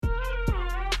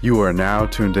You are now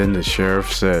tuned in to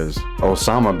Sheriff Says.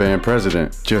 Osama being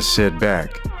president. Just sit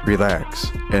back,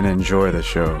 relax, and enjoy the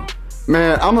show.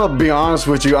 Man, I'm gonna be honest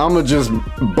with you. I'm gonna just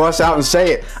bust out and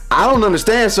say it. I don't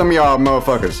understand some of y'all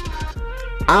motherfuckers.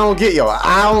 I don't get y'all.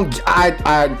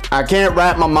 I can't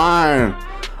wrap my mind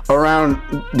around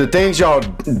the things y'all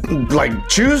like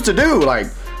choose to do. Like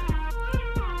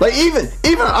even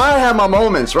I have my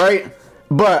moments, right?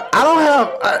 But I don't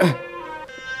have.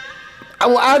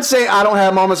 I'd say I don't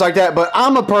have moments like that, but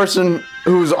I'm a person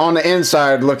who's on the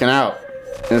inside looking out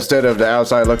instead of the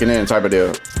outside looking in type of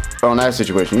deal on that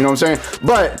situation. You know what I'm saying?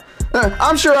 But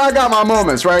I'm sure I got my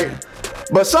moments, right?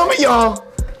 But some of y'all,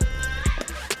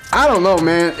 I don't know,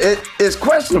 man. It's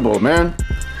questionable, man.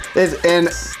 And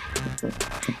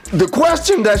the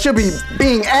question that should be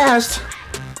being asked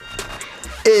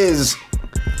is,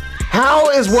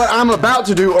 how is what I'm about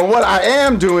to do or what I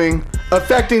am doing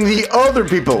affecting the other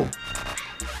people?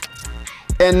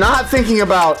 And not thinking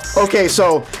about, okay,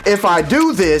 so if I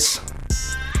do this,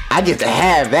 I get to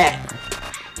have that.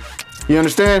 You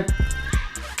understand?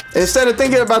 Instead of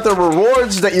thinking about the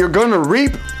rewards that you're gonna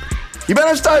reap, you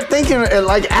better start thinking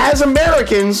like as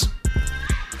Americans,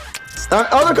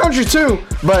 other countries too,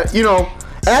 but you know,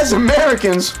 as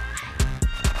Americans,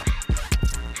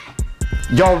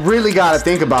 y'all really gotta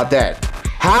think about that.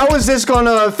 How is this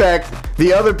gonna affect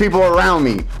the other people around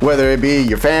me, whether it be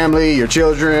your family, your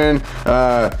children,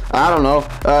 I don't know,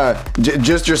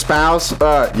 just your spouse,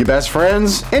 your best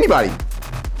friends, anybody?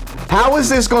 How is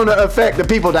this going to affect the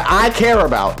people that I care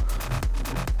about?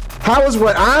 How is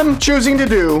what I'm choosing to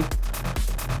do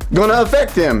going to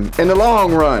affect them in the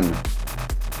long run?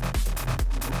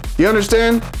 You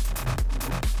understand?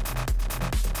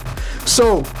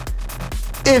 So,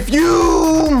 if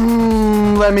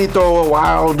you, let me throw a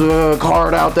wild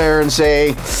card out there and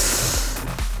say,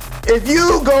 if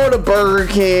you go to Burger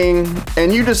King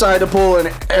and you decide to pull an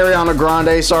Ariana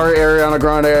Grande, sorry Ariana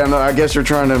Grande, I guess you're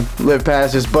trying to live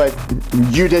past this, but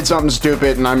you did something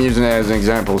stupid and I'm using it as an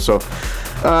example, so,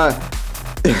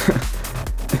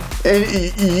 and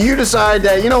you decide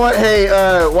that, you know what, hey,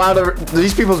 while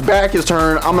these people's back is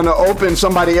turned, I'm gonna open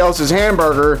somebody else's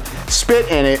hamburger, spit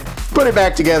in it, put it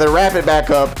back together, wrap it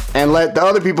back up, and let the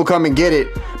other people come and get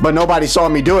it, but nobody saw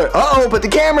me do it. Uh-oh, but the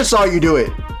camera saw you do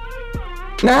it.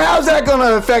 Now, how's that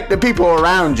gonna affect the people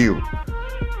around you?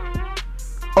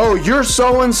 Oh, you're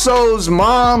so-and-so's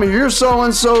mom, or you're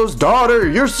so-and-so's daughter, or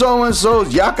you're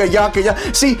so-and-so's yaka yaka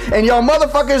yaka. See, and y'all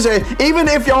motherfuckers, even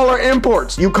if y'all are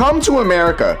imports, you come to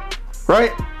America,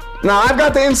 right? Now, I've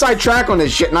got the inside track on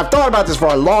this shit, and I've thought about this for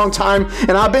a long time,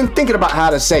 and I've been thinking about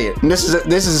how to say it. And this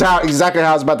is how exactly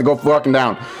how it's about to go fucking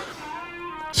down.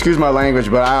 Excuse my language,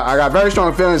 but I got very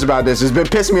strong feelings about this. It's been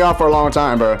pissing me off for a long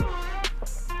time, bro.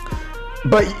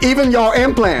 But even y'all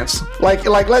implants, like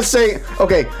let's say,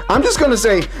 okay, I'm just gonna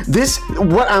say this,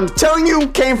 what I'm telling you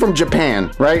came from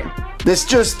Japan, right? That's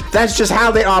just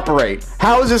how they operate.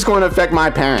 How is this going to affect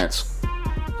my parents?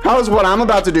 How is what I'm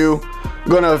about to do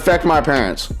going to affect my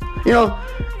parents? You know,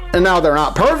 and now they're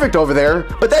not perfect over there,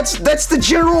 but that's the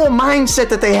general mindset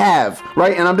that they have,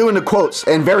 right? And I'm doing the quotes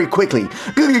and very quickly.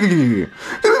 You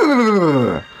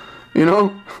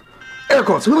know, air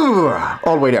quotes,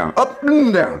 all the way down, up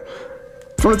and down,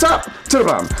 from the top to the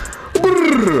bottom.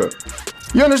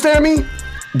 You understand me?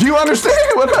 Do you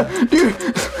understand what do you?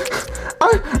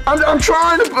 I'm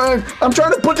trying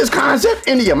to put this concept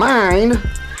into your mind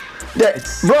that,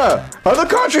 bruh, other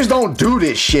countries don't do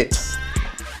this shit.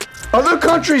 Other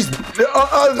countries,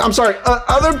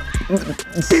 other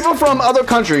people from other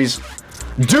countries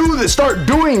start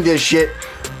doing this shit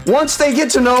once they get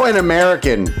to know an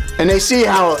American and they see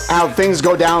how things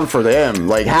go down for them,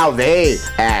 like how they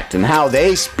act and how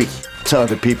they speak to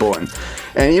other people,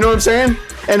 and you know what I'm saying?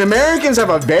 And Americans have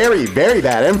a very, very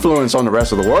bad influence on the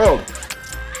rest of the world.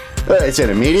 It's in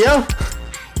the media.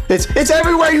 It's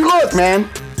everywhere you look, man.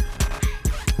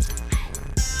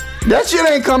 That shit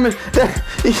ain't coming.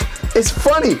 It's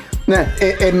funny. Now,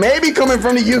 it may be coming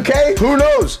from the UK. Who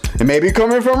knows? It may be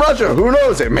coming from Russia. Who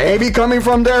knows? It may be coming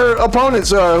from their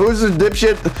opponents. Who's the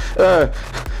dipshit?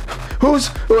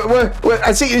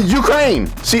 I see Ukraine.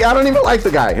 See, I don't even like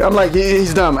the guy. I'm like,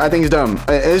 he's dumb. I think he's dumb.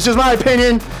 It's just my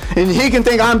opinion, and he can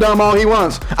think I'm dumb all he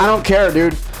wants. I don't care,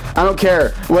 dude. I don't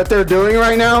care. What they're doing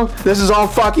right now, this is all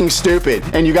fucking stupid,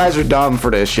 and you guys are dumb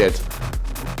for this shit.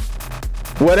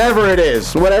 Whatever it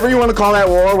is, whatever you want to call that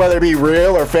war, whether it be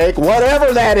real or fake,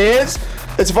 whatever that is,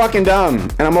 it's fucking dumb,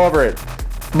 and I'm over it.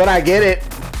 But I get it.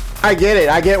 I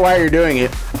get why you're doing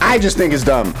it. I just think it's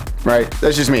dumb, right?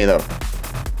 That's just me, though.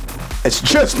 It's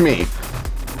just me.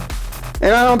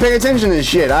 And I don't pay attention to this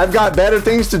shit. I've got better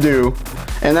things to do,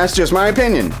 and that's just my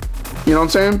opinion. You know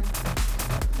what I'm saying?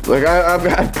 Like I've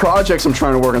got projects I'm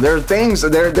trying to work on. There are things,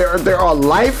 there are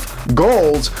life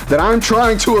goals that I'm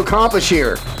trying to accomplish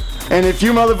here. And if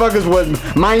you motherfuckers would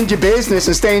mind your business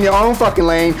and stay in your own fucking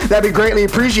lane, that'd be greatly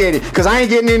appreciated. Cause I ain't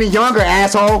getting any younger,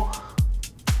 asshole.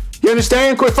 You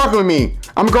understand? Quit fucking with me.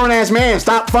 I'm a grown ass man.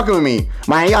 Stop fucking with me.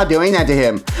 Why are y'all doing that to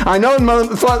him? I know all the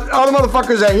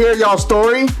motherfuckers that hear y'all's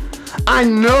story. I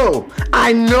know.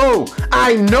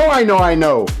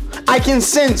 I can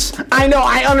sense. I know.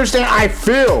 I understand. I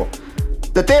feel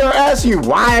that they are asking you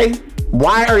why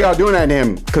are y'all doing that to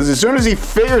him? Because as soon as he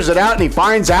figures it out and he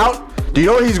finds out, do you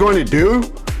know what he's going to do?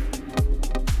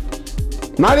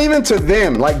 Not even to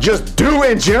them, like just do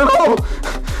in general.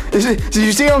 Do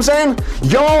you see what I'm saying?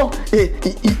 Y'all,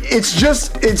 it's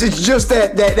just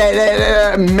that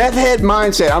meth head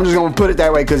mindset. I'm just gonna put it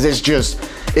that way because it's just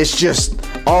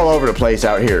all over the place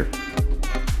out here.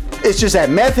 It's just that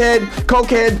meth head, coke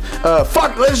head,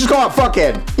 let's just call it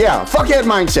fuckhead. Yeah, fuckhead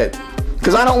mindset.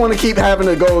 Because I don't want to keep having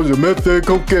to go to meth head,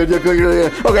 coke head.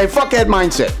 Okay, fuckhead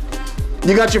mindset.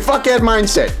 You got your fuckhead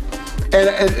mindset.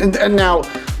 And now,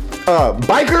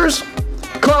 bikers,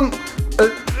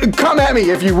 come at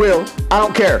me if you will. I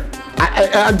don't care.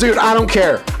 Dude, I don't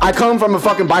care. I come from a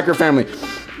fucking biker family.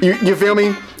 You feel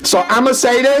me? So I'm gonna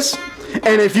say this,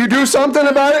 and if you do something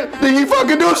about it, then you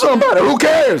fucking do something about it. Who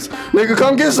cares? Nigga,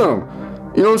 come get some.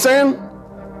 You know what I'm saying?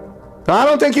 I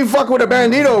don't think you fuck with a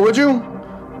bandito, would you?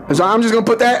 And so I'm just gonna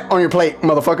put that on your plate,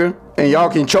 motherfucker, and y'all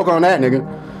can choke on that, nigga.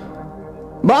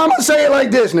 But I'm gonna say it like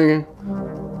this, nigga.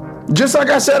 Just like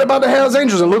I said about the Hells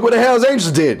Angels, and look what the Hells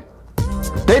Angels did.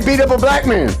 They beat up a black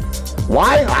man.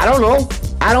 Why? I don't know.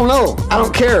 I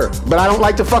don't care. But I don't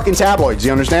like the fucking tabloids,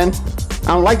 you understand? I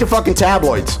don't like the fucking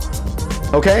tabloids.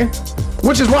 Okay?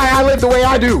 Which is why I live the way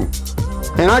I do.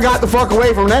 And I got the fuck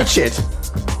away from that shit.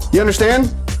 You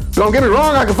understand? Don't get me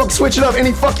wrong, I can fucking switch it up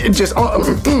any fucking just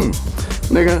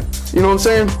nigga, you know what I'm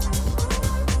saying?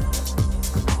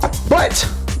 But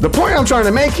the point I'm trying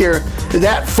to make here is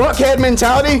that fuckhead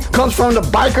mentality comes from the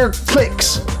biker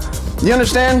cliques. You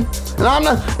understand? And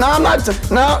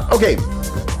okay.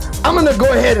 I'm gonna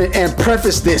go ahead and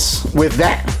preface this with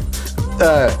that.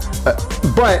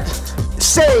 But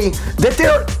say that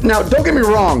now don't get me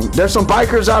wrong, there's some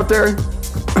bikers out there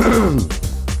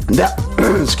that,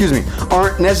 excuse me,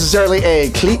 aren't necessarily a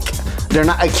clique. They're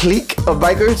not a clique of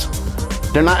bikers.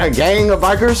 They're not a gang of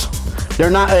bikers. They're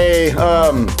not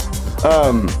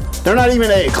they're not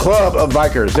even a club of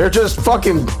bikers. They're just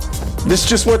fucking, this is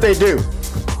just what they do.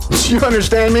 You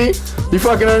understand me? You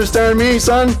fucking understand me,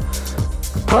 son?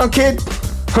 Huh, kid?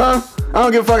 Huh? I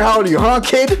don't give a fuck how old are you, huh,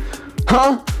 kid?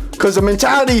 Huh? Because the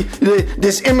mentality,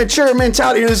 this immature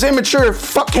mentality, this immature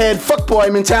fuckhead,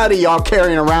 fuckboy mentality y'all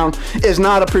carrying around is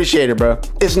not appreciated, bro.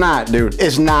 It's not, dude.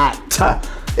 It's not.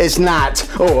 It's not.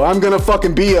 Oh, I'm gonna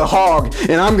fucking be a hog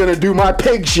and I'm gonna do my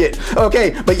pig shit.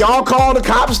 Okay, but y'all call the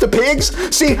cops the pigs?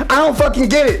 See, I don't fucking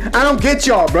get it. I don't get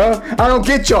y'all, bro. I don't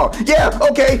get y'all. Yeah,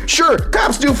 okay, sure.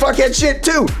 Cops do fuckhead shit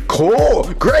too. Cool,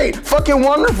 great, fucking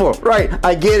wonderful. Right,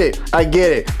 I get it.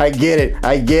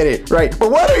 Right,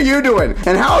 but what are you doing?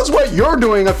 And how is what you're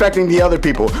doing affecting the other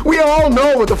people? We all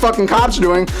know what the fucking cops are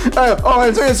doing.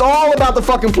 It's all about the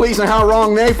fucking police and how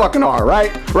wrong they fucking are,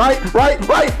 right? Right.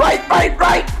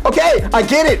 Okay, I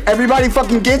get it. Everybody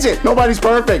fucking gets it. Nobody's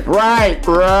perfect. Right.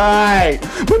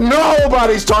 But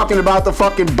nobody's talking about the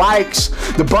fucking bikes,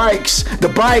 and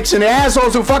the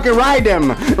assholes who fucking ride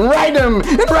them.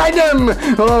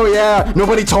 Oh yeah,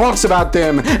 nobody talks about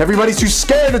them. Everybody's too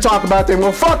scared to talk about them.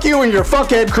 Well, fuck you and your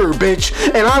fuckhead crew, bitch.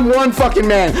 And I'm one fucking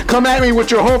man. Come at me with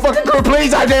your whole fucking crew,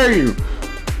 please. I dare you.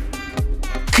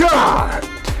 God.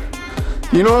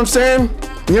 You know what I'm saying?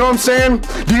 You know what I'm saying?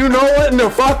 Do you know what in the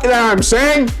fuck that I'm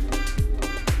saying?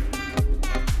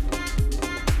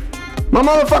 My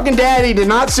motherfucking daddy did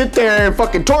not sit there and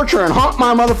fucking torture and haunt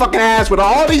my motherfucking ass with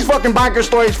all these fucking biker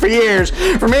stories for years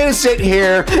for me to sit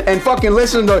here and fucking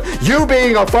listen to you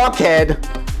being a fuckhead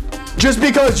just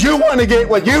because you want to get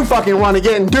what you fucking want to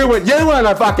get and do what you want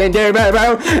to fucking do,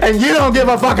 bro, and you don't give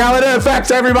a fuck how it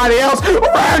affects everybody else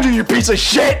around you, you piece of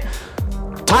shit.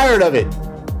 Tired of it.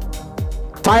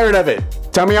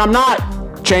 Tell me I'm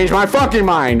not. Change my fucking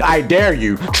mind. I dare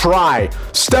you. Try.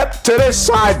 Step to this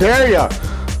side. Dare ya.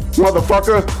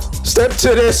 Motherfucker. Step to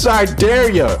this side. Dare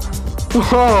ya.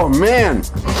 Oh, man.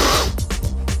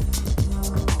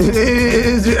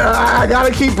 I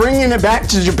gotta keep bringing it back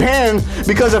to Japan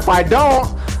because if I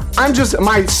don't,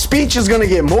 my speech is gonna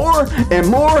get more and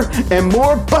more and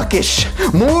more buckish,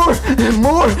 more and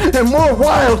more and more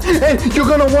wild, and you're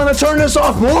gonna wanna turn this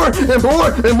off more and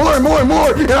more and more and more and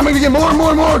more, and I'm gonna get more and more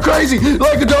and more crazy,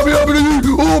 like the WWE.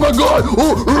 Oh my God,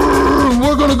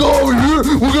 we're gonna go over here,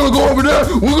 we're gonna go over there,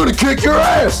 we're gonna kick your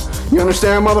ass. You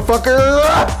understand, motherfucker?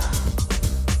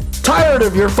 Tired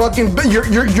of your fucking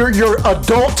your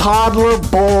adult toddler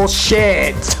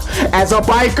bullshit. As a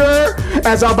biker,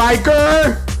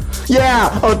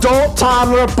 yeah, adult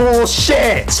toddler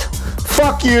bullshit.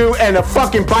 Fuck you and the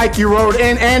fucking bike you rode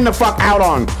in and the fuck out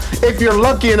on. If you're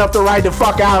lucky enough to ride the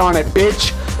fuck out on it,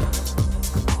 bitch.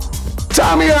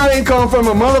 Tell me I didn't come from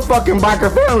a motherfucking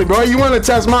biker family, bro. You wanna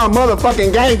test my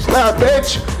motherfucking game,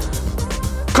 bitch?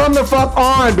 Come the fuck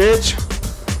on, bitch.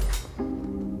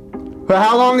 But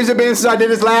how long has it been since I did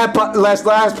this last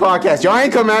podcast? Y'all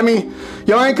ain't come at me.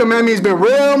 It's been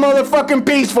real motherfucking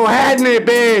peaceful, hadn't it,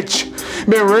 bitch?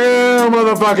 Been real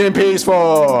motherfucking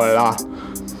peaceful.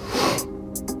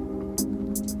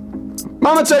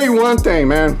 I'ma tell you one thing,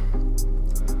 man.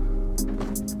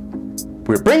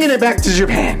 We're bringing it back to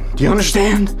Japan. Do you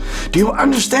understand?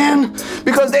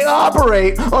 Because they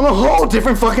operate on a whole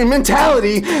different fucking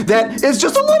mentality that is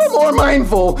just a little more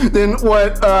mindful than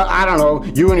what, I don't know,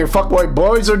 you and your fuckboy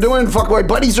boys are doing, fuckboy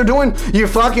buddies are doing. You're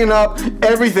fucking up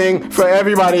everything for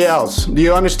everybody else. Do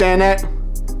you understand that?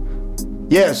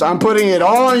 Yes, I'm putting it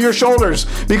all on your shoulders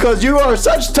because you are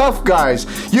such tough guys.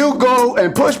 You go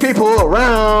and push people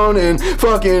around and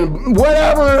fucking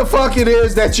whatever the fuck it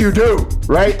is that you do,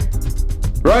 right?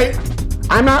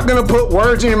 I'm not gonna put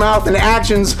words in your mouth and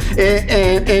actions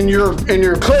in your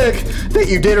clique that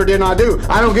you did or did not do.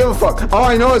 I don't give a fuck. All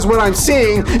I know is what I'm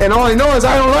seeing, and all I know is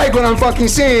I don't like what I'm fucking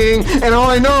seeing, and all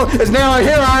I know is now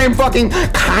here I am fucking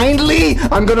kindly.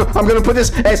 I'm gonna put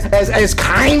this as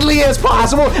kindly as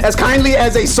possible, as kindly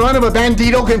as a son of a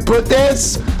bandito can put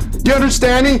this. You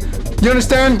understand me? You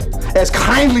understand? As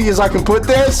kindly as I can put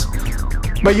this.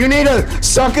 But you need to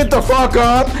suck it the fuck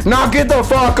up, knock it the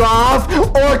fuck off,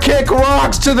 or kick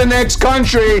rocks to the next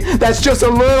country that's just a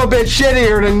little bit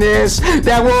shittier than this,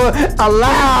 that will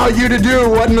allow you to do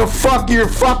what in the fuck your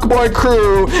fuckboy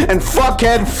crew and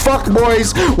fuckhead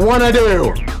fuckboys wanna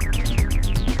do.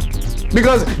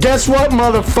 Because guess what,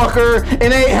 motherfucker?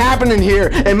 It ain't happening here.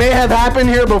 It may have happened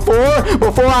here before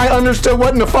I understood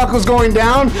what in the fuck was going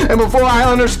down, and before I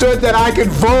understood that I could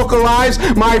vocalize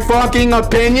my fucking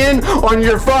opinion on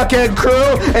your fuckhead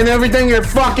crew and everything you're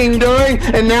fucking doing,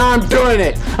 and now I'm doing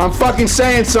it. I'm fucking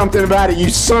saying something about it, you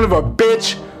son of a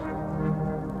bitch.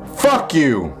 Fuck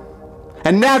you.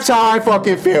 And that's how I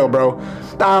fucking feel, bro.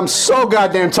 I'm so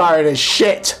goddamn tired of this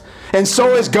shit. And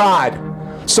so is God.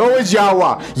 So is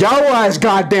Yahweh. Yahweh is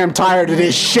goddamn tired of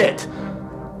this shit.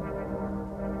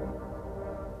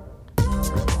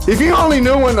 If you only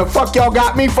knew what the fuck y'all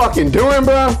got me fucking doing,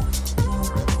 bro.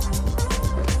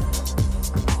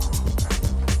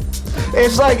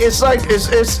 It's I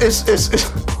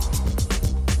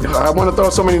want to throw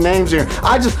so many names here.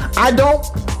 I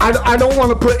don't want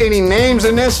to put any names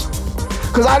in this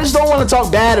because I just don't want to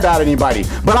talk bad about anybody.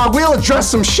 But I will address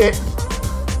some shit.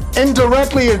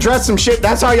 Indirectly address some shit.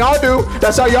 That's how y'all do.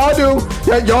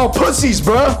 Y'all pussies,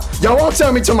 bruh. Y'all won't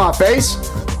tell me to my face.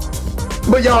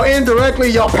 But y'all indirectly,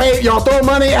 y'all throw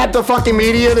money at the fucking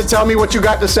media to tell me what you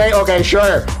got to say. Okay,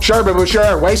 sure, but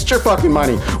sure. Waste your fucking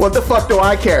money. What the fuck do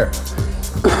I care?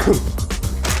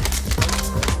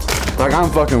 Like I'm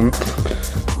fucking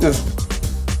just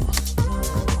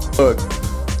look.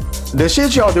 The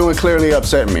shit y'all doing clearly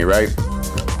upsetting me, right?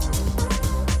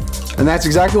 And that's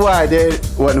exactly what I did.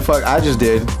 What the fuck I just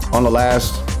did on the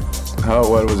last,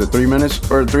 what was it, 3 minutes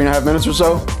or 3.5 minutes or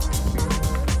so?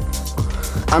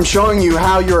 I'm showing you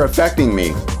how you're affecting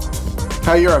me,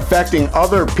 how you're affecting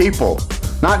other people,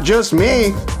 not just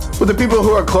me, but the people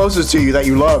who are closest to you that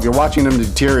you love. You're watching them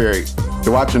deteriorate.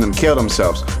 You're watching them kill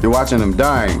themselves. You're watching them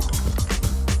dying.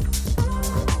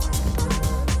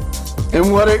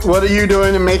 And what are you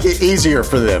doing to make it easier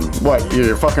for them? What,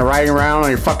 you're fucking riding around on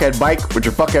your fuckhead bike with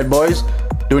your fuckhead boys?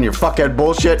 Doing your fuckhead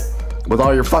bullshit with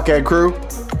all your fuckhead crew?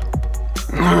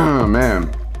 Oh,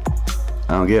 man.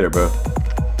 I don't get it, bro.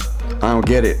 I don't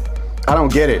get it.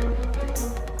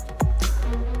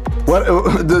 What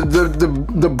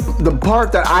the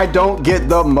part that I don't get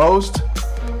the most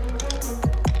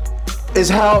is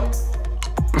how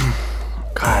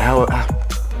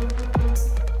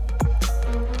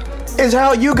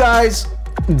you guys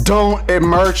don't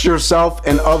immerse yourself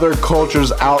in other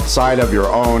cultures outside of your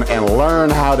own and learn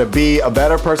how to be a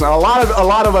better person. A lot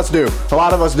of us do.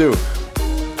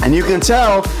 And you can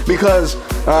tell because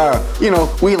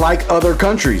we like other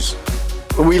countries.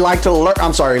 we like to learn.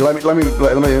 I'm sorry. Let me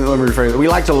rephrase it. We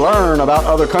like to learn about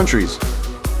other countries.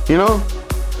 You know,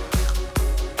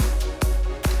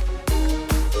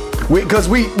 because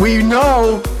we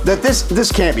know that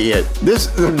this can't be it.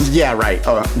 Yeah, right.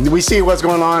 We see what's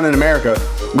going on in America.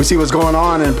 We see what's going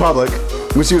on in public.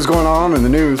 We see what's going on in the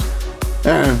news,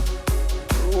 and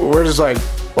we're just like,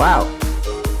 wow.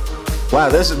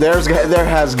 There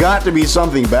has got to be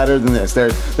something better than this.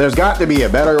 There's got to be a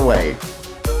better way.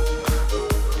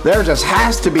 There just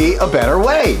has to be a better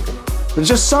way. There's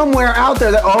just somewhere out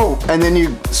there that, and then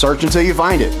you search until you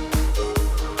find it.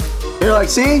 You're like,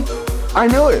 see, I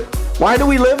knew it. Why do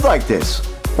we live like this?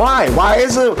 Why? Why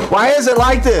is it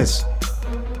like this?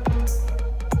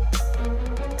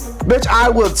 Bitch, I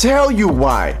will tell you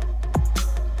why.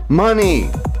 Money,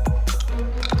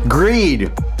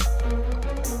 greed,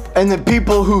 and the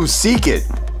people who seek it.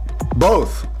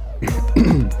 Both.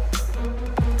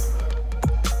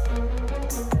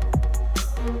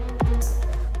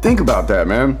 Think about that,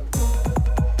 man.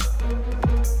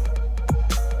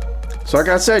 So like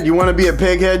I said, you want to be a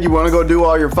pighead? You want to go do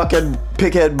all your fucking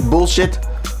pighead bullshit?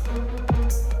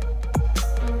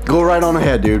 Go right on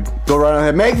ahead, dude. Go right on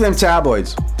ahead. Make them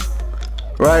tabloids.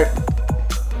 Right?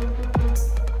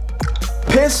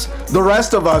 Piss the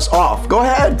rest of us off. Go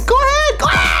ahead. Go ahead. Go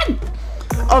ahead.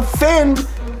 Offend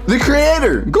the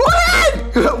creator. Go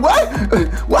ahead.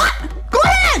 What? Go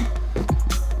ahead.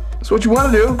 That's what you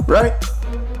want to do, right?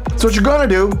 That's what you're gonna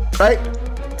do, right?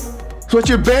 That's what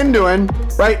you've been doing,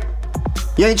 right?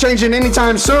 You ain't changing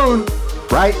anytime soon,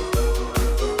 right?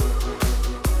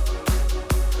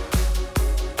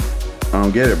 I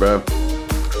don't get it, bro.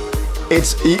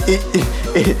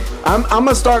 I'm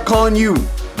gonna start calling you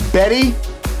Betty,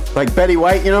 like Betty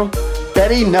White, you know?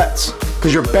 Betty Nuts,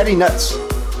 because you're Betty Nuts.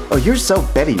 Oh, you're so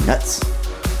Betty Nuts.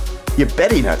 You're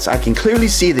Betty Nuts. I can clearly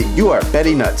see that you are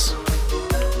Betty Nuts.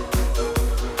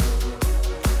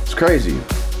 It's crazy.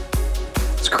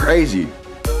 It's crazy.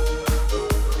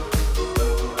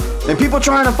 And people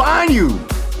trying to find you.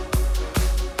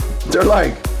 They're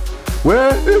like,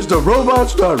 where is the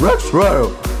robots.rex file?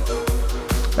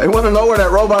 They want to know where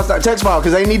that robots.txt file,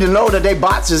 because they need to know that their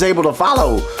bots is able to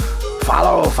follow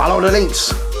the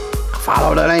links.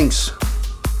 Follow the links.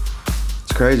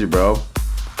 It's crazy, bro.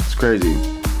 It's crazy.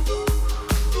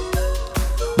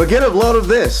 But get a load of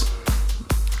this.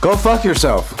 Go fuck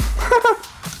yourself.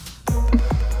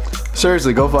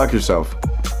 Seriously, go fuck yourself.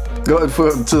 Go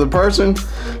to the person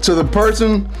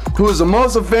who is the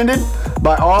most offended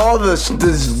by all this,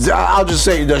 I'll just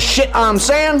say the shit I'm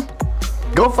saying.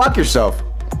 Go fuck yourself.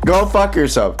 Go fuck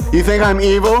yourself. You think I'm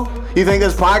evil? You think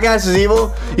this podcast is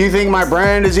evil? You think my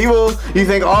brand is evil? You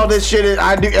think all this shit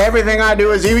everything I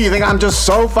do is evil? You think I'm just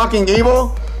so fucking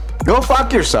evil? Go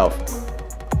fuck yourself.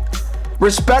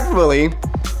 Respectfully,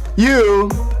 you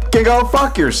can go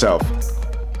fuck yourself.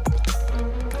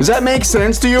 Does that make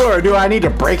sense to you, or do I need to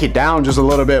break it down just a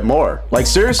little bit more? Like,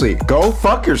 seriously, go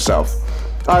fuck yourself.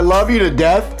 I love you to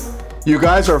death. You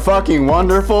guys are fucking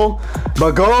wonderful,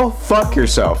 but go fuck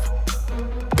yourself.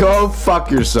 Go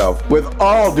fuck yourself with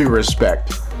all due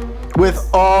respect. With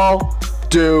all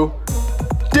due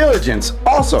diligence.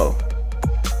 Also,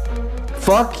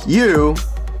 fuck you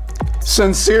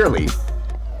sincerely.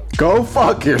 Go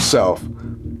fuck yourself.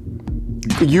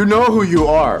 You know who you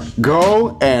are.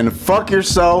 Go and fuck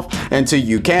yourself until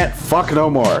you can't fuck no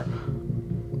more.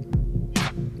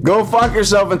 Go fuck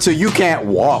yourself until you can't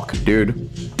walk, dude.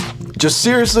 Just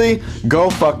seriously,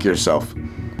 go fuck yourself.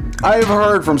 I have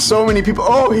heard from so many people,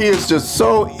 oh, he is just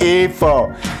so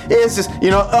evil. It's just,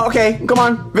 okay, come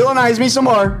on, villainize me some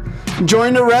more.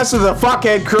 Join the rest of the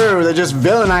fuckhead crew that just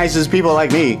villainizes people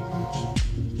like me.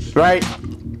 Right?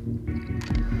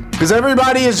 Because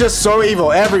everybody is just so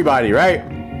evil. Everybody, right?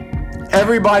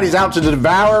 Everybody's out to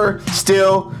devour,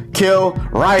 steal, kill,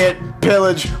 riot,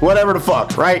 pillage, whatever the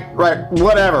fuck, right? Right,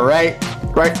 whatever, right?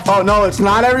 Right? Oh, no, it's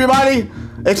not everybody?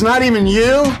 It's not even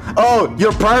you? Oh,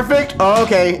 you're perfect? Oh,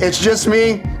 okay, it's just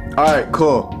me? Alright,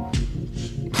 cool.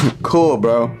 Cool,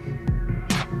 bro.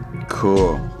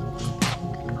 Cool.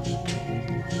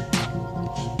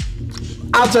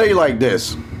 I'll tell you like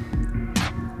this.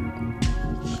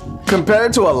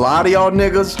 Compared to a lot of y'all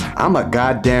niggas, I'm a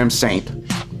goddamn saint.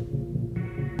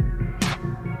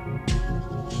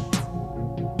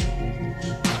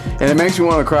 And it makes me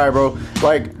want to cry, bro.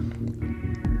 Like,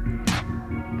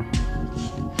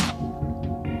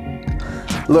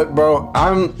 look, bro,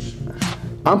 I'm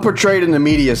portrayed in the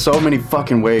media so many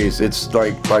fucking ways. It's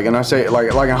like, and I say like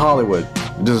in Hollywood,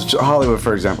 just Hollywood,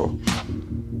 for example.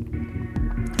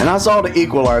 And I saw The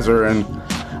Equalizer, and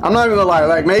I'm not even gonna lie,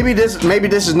 like maybe this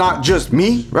is not just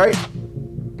me, right?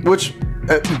 Which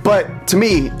But to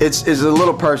me, it's a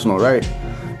little personal, right?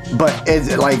 But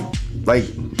it's like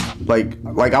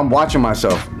I'm watching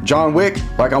myself. John Wick,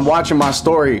 like I'm watching my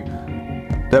story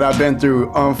that I've been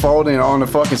through unfolding on the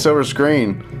fucking silver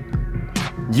screen.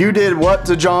 You did what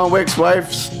to John Wick's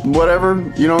wife's whatever?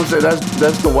 You know what I'm saying?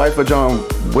 That's the wife of John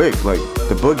Wick, like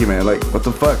the boogeyman. Like, what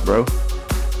the fuck, bro?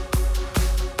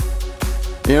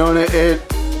 You know, and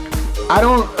I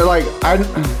don't, like,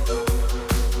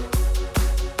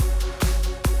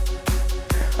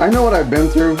 I know what I've been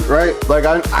through, right? Like,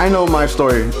 I know my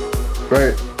story,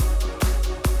 right?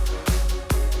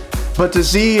 But to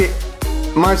see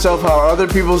myself how other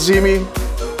people see me,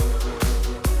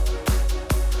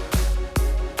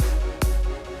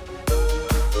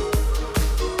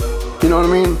 you know what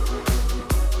I mean?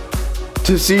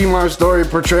 To see my story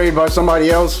portrayed by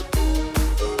somebody else,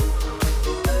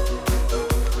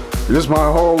 just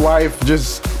my whole life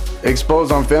just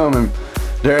exposed on film, and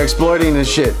they're exploiting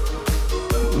this shit.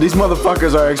 These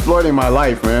motherfuckers are exploiting my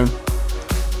life, man.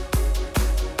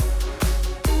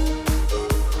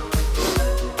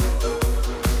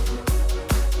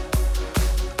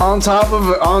 On top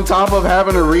of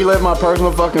having to relive my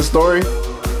personal fucking story,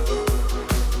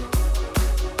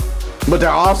 but they're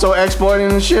also exploiting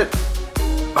this shit.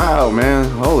 Wow, man,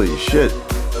 holy shit.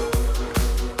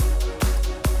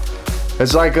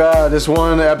 It's like this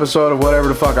one episode of whatever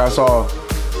the fuck I saw.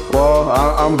 Well,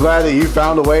 I'm glad that you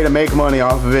found a way to make money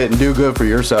off of it and do good for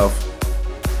yourself.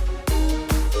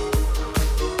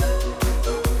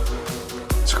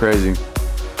 It's crazy.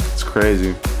 It's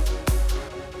crazy.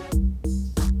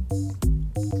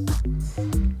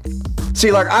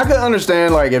 See, like, I could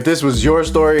understand, like, if this was your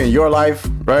story and your life,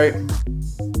 right?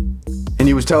 And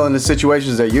you was telling the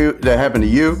situations that happened to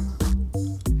you,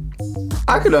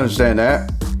 I could understand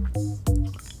that.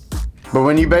 But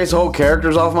when you base whole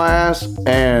characters off my ass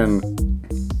and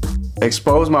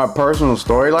expose my personal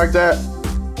story like that,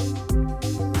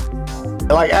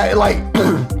 like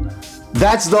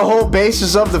that's the whole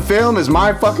basis of the film, is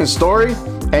my fucking story,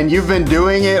 and you've been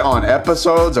doing it on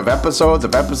episodes of episodes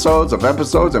of episodes of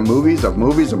episodes and movies of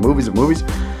movies of movies of movies,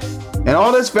 and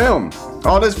all this film,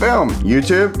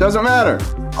 YouTube, doesn't matter,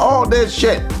 all this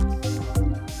shit.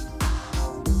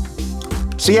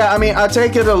 So yeah, I mean, I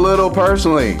take it a little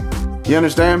personally. You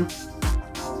understand?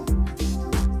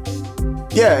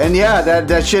 Yeah, and yeah,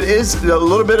 that shit is a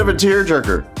little bit of a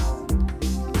tearjerker.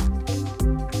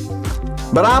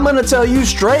 But I'm gonna tell you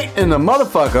straight in the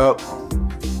motherfucker up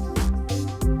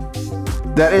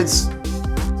that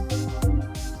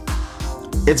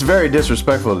it's very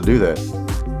disrespectful to do that.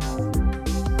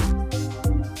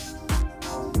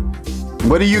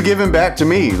 What are you giving back to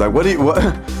me? Like, what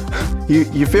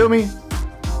you feel me?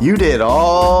 You did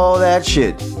all that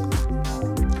shit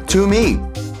to me,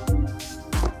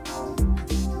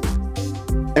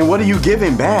 and what are you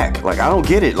giving back? Like, I don't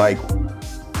get it. Like,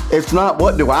 it's not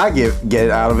what do I get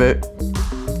out of it,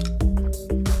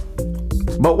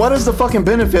 but what is the fucking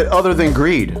benefit other than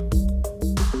greed?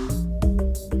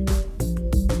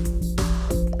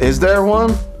 Is there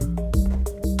one?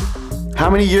 How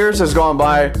many years has gone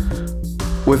by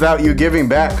without you giving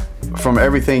back from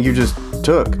everything you just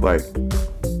took? Like,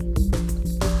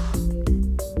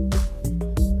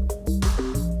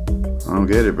 I don't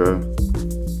get it, bro.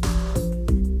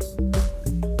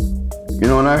 You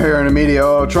know, when I hear in the media,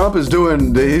 oh, Trump he's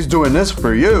doing this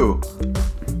for you,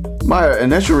 my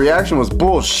initial reaction was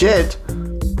bullshit.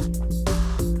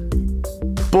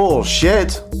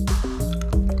 Bullshit.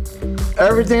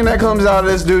 Everything that comes out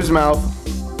of this dude's mouth,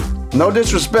 no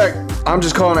disrespect, I'm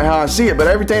just calling it how I see it, but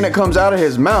everything that comes out of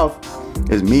his mouth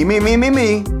is me,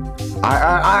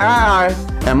 I,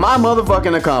 and my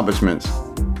motherfucking accomplishments.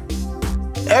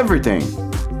 Everything.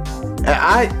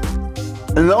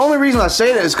 And the only reason I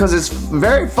say that is because it's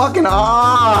very fucking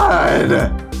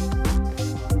odd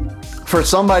for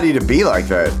somebody to be like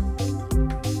that.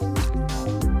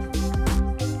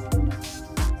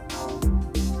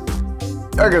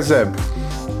 Like I said,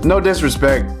 no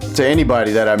disrespect to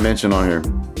anybody that I mentioned on here.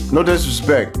 No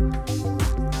disrespect.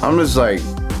 I'm just like,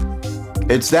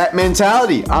 it's that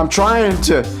mentality. I'm trying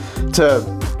to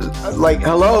like,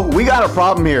 hello, we got a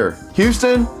problem here.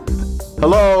 Houston?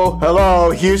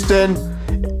 Hello, Houston?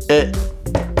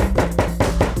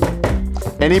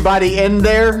 Anybody in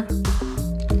there?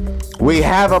 We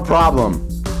have a problem.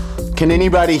 Can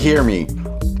anybody hear me?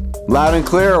 Loud and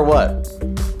clear or what?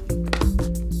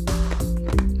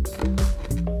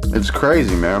 It's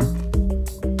crazy, man.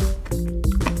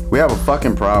 We have a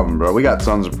fucking problem, bro. We got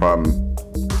tons of problems.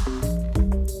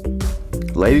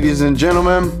 Ladies and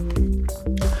gentlemen.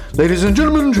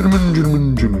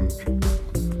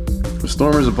 The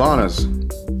storm is upon us.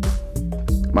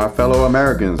 My fellow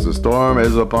Americans, the storm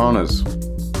is upon us.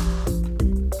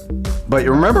 But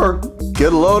you remember,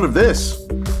 get a load of this.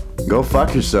 Go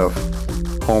fuck yourself,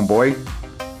 homeboy.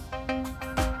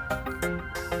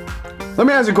 Let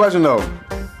me ask you a question though.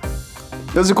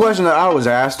 This is a question that I was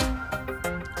asked.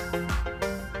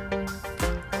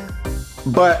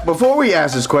 But before we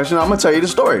ask this question, I'm gonna tell you the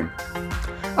story.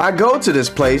 I go to this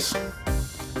place.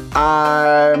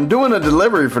 I'm doing a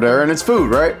delivery for there, and it's food,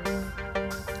 right?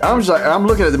 I'm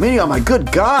looking at the menu. I'm like,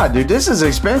 good God, dude, this is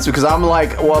expensive. Because I'm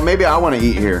like, well, maybe I want to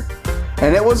eat here.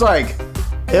 And it was like,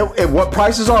 what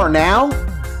prices are now,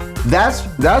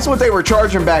 that's what they were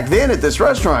charging back then at this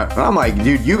restaurant. And I'm like,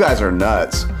 dude, you guys are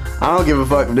nuts. I don't give a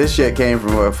fuck if this shit came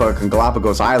from fucking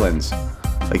Galapagos Islands.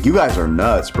 Like, you guys are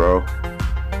nuts, bro.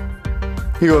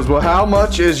 He goes, well, how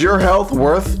much is your health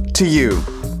worth to you?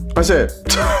 I said,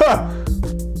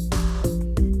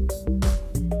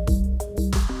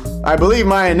 I believe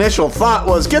my initial thought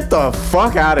was, get the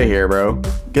fuck out of here, bro.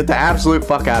 Get the absolute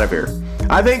fuck out of here.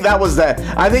 I think that was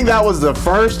the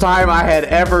first time I had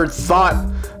ever thought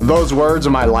those words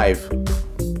in my life.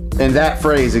 And that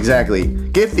phrase exactly.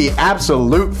 Get the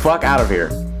absolute fuck out of here.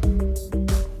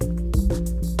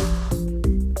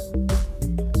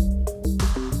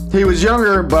 He was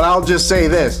younger, but I'll just say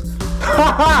this.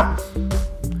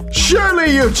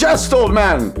 Surely you jest, old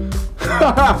man.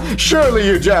 Surely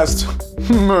you jest.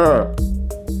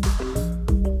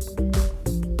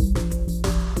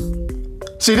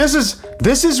 See,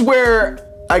 this is where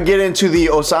I get into the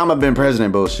Osama bin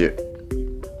president bullshit.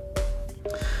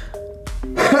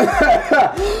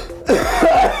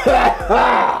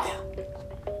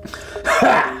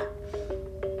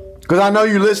 Cause I know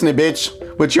you listening, bitch,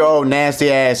 with your old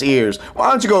nasty ass ears. Why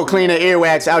don't you go clean the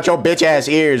earwax out your bitch ass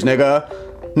ears, nigga?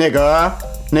 Nigga?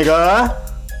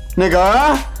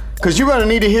 Cause you're gonna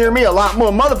need to hear me a lot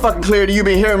more motherfucking clear than you've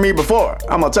been hearing me before.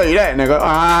 I'm gonna tell you that, nigga.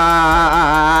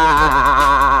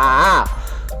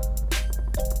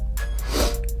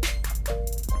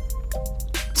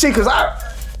 See, cause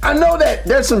I know that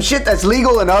there's some shit that's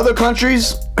legal in other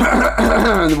countries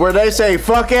where they say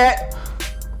fuck it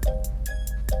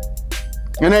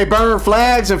and they burn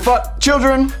flags and fuck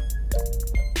children.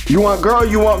 You want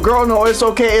girl, no, it's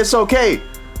okay.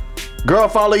 Girl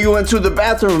follow you into the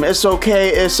bathroom, it's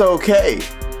okay.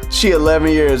 She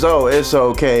 11 years old, it's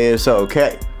okay.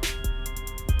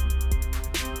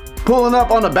 Pulling up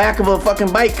on the back of a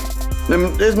fucking bike.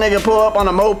 This nigga pull up on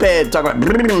a moped, talk about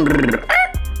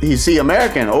he see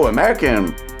American,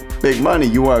 American, big money,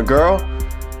 you want a girl?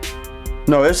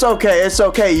 No, it's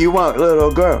okay, you want a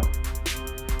little girl.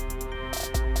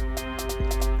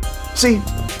 See,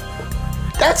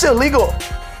 that's illegal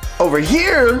over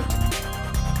here.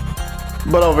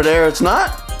 But over there, it's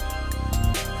not.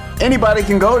 Anybody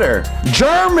can go there.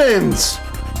 Germans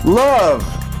love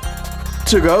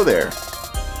to go there.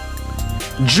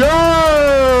 Germans.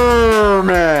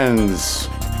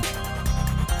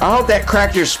 I hope that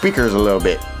cracked your speakers a little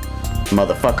bit,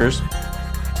 motherfuckers.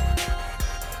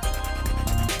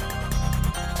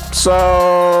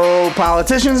 So,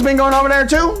 politicians been going over there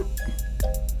too?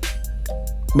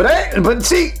 But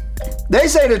see, they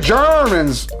say the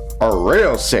Germans are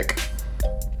real sick.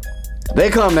 They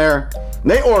come there,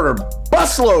 they order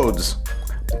busloads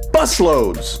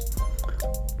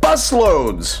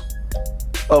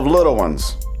of little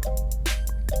ones.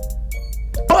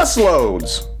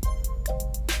 Busloads.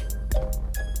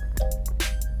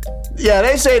 Yeah,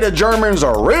 they say the Germans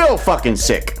are real fucking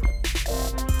sick.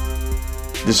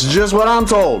 This is just what I'm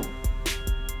told.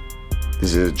 They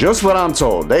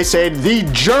say the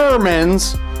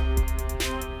Germans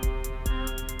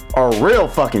are real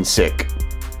fucking sick.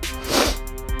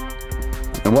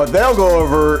 And what they'll go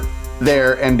over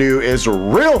there and do is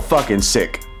real fucking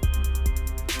sick.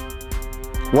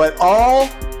 What all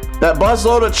that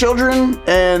busload of children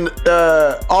and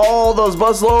all those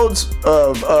busloads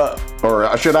of,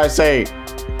 or should I say,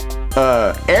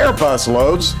 air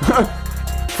busloads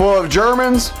full of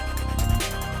Germans.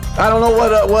 I don't know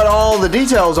what all the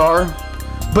details are,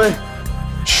 but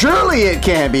surely it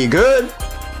can't be good.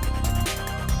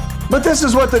 But this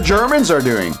is what the Germans are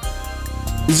doing.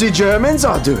 The Germans.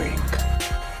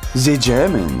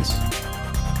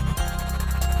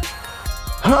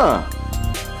 Huh.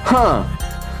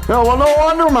 No, well, no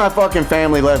wonder my fucking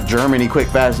family left Germany quick,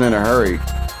 fast, and in a hurry.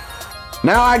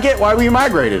 Now I get why we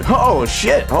migrated. Oh,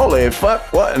 shit. Holy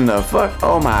fuck. What in the fuck?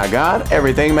 Oh, my God.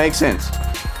 Everything makes sense.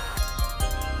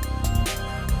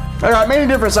 I got many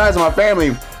different sides of my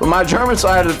family, but my German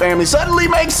side of the family suddenly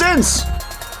makes sense.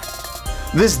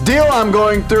 This deal I'm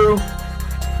going through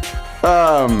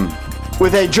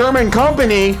with a German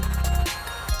company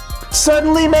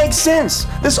suddenly makes sense.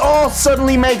 This all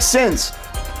suddenly makes sense.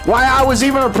 Why I was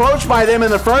even approached by them in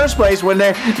the first place when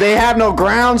they have no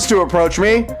grounds to approach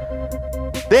me.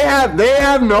 They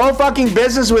have no fucking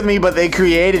business with me, but they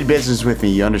created business with me.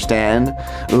 You understand?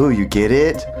 Ooh, you get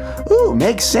it? Ooh,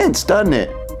 makes sense, doesn't it?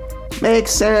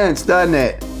 Makes sense, doesn't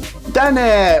it? Doesn't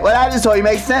it? What I just told you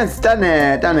makes sense, doesn't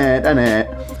it? Doesn't it? Doesn't it?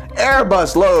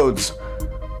 Airbus loads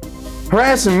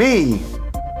harassing me.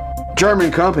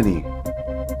 German company.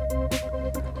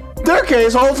 Their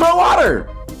case holds no water.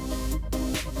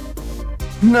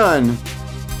 None.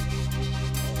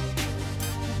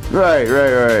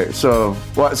 Right. So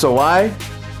what? So why?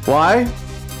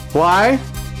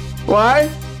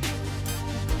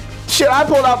 Shit! I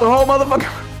pulled out the whole motherfucker.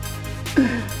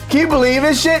 Can you believe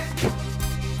this shit?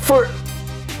 For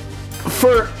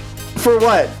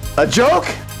what? A joke?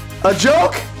 A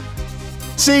joke?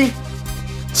 See,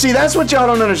 that's what y'all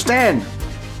don't understand.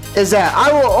 Is that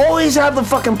I will always have the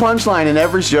fucking punchline in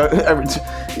every show.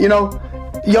 You know,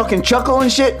 y'all can chuckle and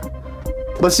shit.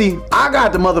 But see, I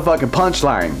got the motherfucking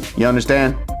punchline. You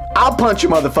understand? I'll punch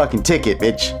your motherfucking ticket,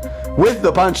 bitch. With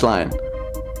the punchline.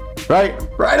 Right?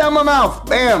 Right out my mouth.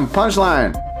 Bam,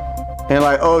 punchline. And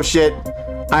like, oh shit,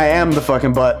 I am the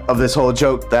fucking butt of this whole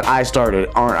joke that I started,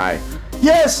 aren't I?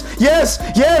 Yes,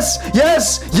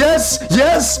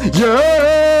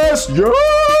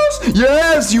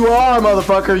 you are,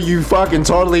 motherfucker. You fucking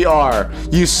totally are.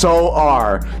 You so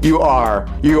are. You are.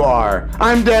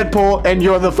 I'm Deadpool, and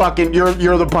you're the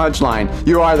punchline.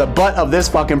 You are the butt of this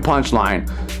fucking punchline.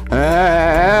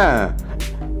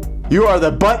 You are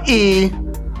the butt E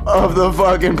of the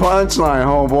fucking punchline,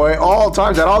 homeboy. At all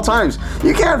times.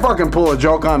 You can't fucking pull a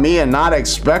joke on me and not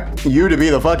expect you to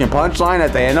be the fucking punchline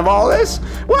at the end of all this.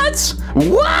 What?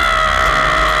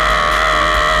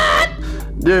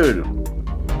 Dude,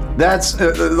 that's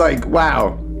like,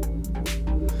 wow.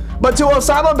 But to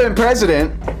Osama bin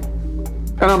president,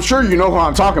 and I'm sure you know who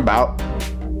I'm talking about.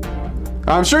 Who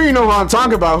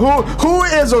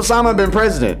is Osama bin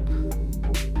president?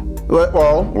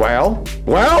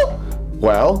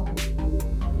 Well,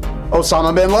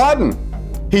 Osama bin Laden.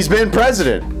 He's been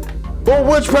president. Well,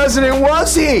 which president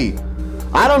was he?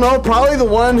 I don't know, probably the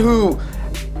one who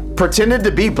pretended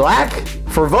to be black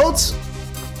for votes?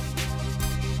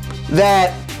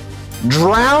 That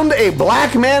drowned a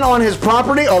black man on his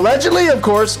property? Allegedly, of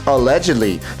course.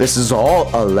 Allegedly. This is all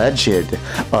alleged.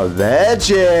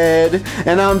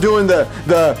 And I'm doing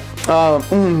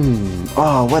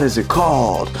what is it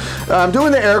called? I'm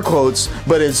doing the air quotes,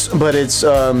 but it's what's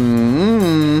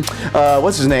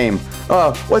his name?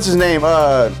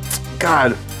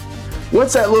 God,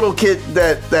 what's that little kid?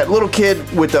 That little kid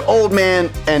with the old man,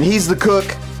 and he's the cook.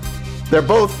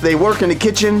 They work in the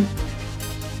kitchen.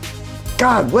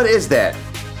 God, what is that?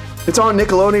 It's on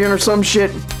Nickelodeon or some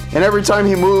shit. And every time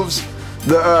he moves,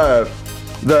 the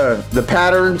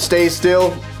pattern stays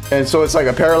still. And so it's like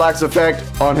a parallax effect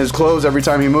on his clothes every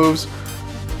time he moves.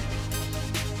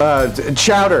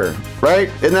 Chowder, right?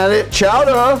 Isn't that it?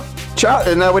 Chowder.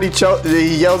 Isn't that what he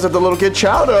yells at the little kid?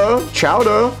 Chowder.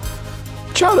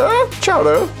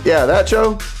 Yeah, that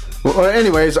show. Well,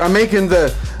 anyways, I'm making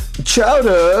the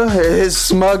Chowder his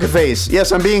smug face.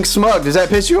 Yes, I'm being smug. Does that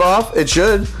piss you off? It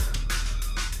should.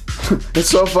 It's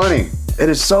so funny. It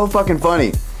is so fucking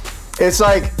funny. It's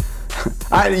like,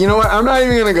 you know what? I'm not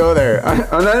even gonna go there.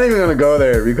 I'm not even gonna go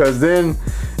there because then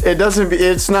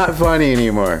it's not funny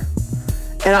anymore.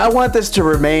 And I want this to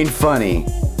remain funny.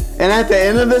 And at the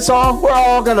end of this all, we're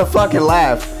all gonna fucking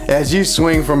laugh as you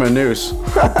swing from a noose.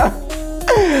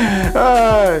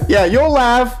 Yeah, you'll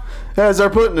laugh as they're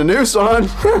putting the noose on.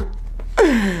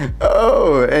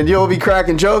 Oh, and you'll be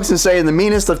cracking jokes and saying the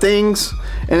meanest of things,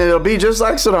 and it'll be just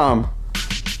like Saddam.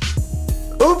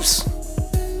 Oops.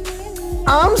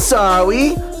 I'm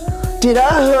sorry. Did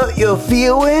I hurt your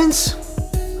feelings?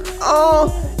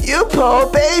 Oh, you poor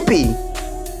baby.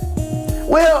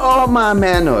 Where are my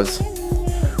manners?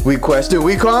 Requested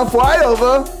we can't fly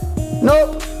over.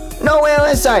 Nope, nowhere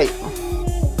in sight.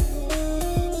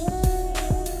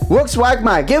 Looks like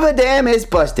my give a damn is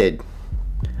busted.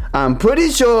 I'm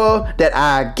pretty sure that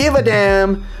I give a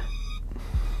damn,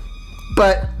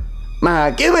 but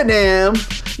my give a damn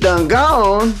done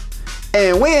gone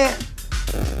and went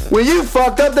when you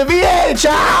fucked up the VA,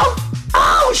 child.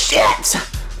 Oh shit!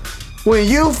 When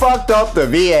you fucked up the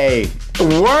VA,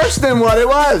 worse than what it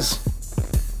was.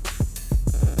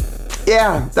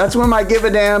 Yeah, that's when my give a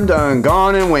damn done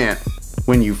gone and went.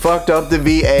 When you fucked up the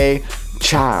VA,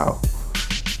 child.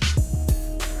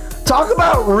 Talk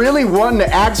about really wanting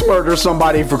to axe murder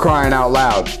somebody for crying out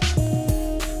loud.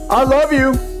 I love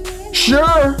you,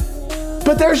 sure,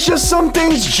 but there's just some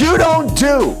things you don't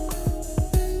do.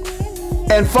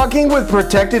 And fucking with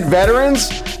protected veterans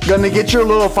gonna get your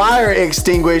little fire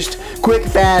extinguished quick,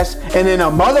 fast, and in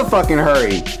a motherfucking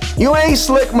hurry. You ain't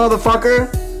slick, motherfucker.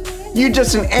 You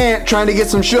just an ant trying to get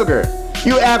some sugar.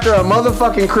 You after a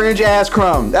motherfucking cringe ass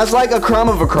crumb. That's like a crumb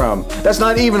of a crumb. That's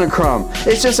not even a crumb.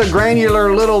 It's just a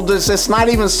granular little, it's not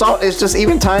even salt, it's just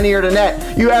even tinier than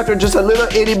that. You after just a little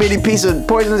itty bitty piece of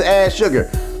poisonous ass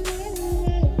sugar.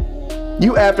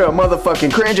 You after a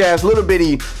motherfucking cringe ass little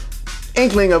bitty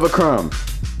inkling of a crumb.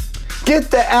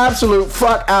 Get the absolute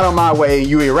fuck out of my way,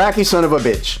 you Iraqi son of a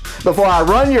bitch. Before I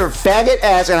run your faggot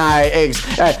ass, and I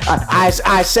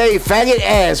say faggot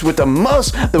ass with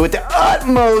the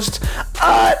utmost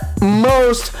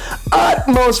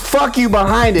fuck you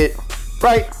behind it.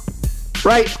 Right?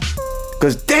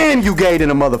 Cause damn you gay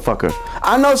than a motherfucker.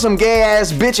 I know some gay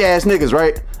ass bitch ass niggas,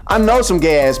 right? I know some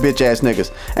gay ass bitch ass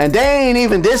niggas, and they ain't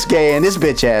even this gay and this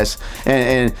bitch ass,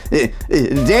 and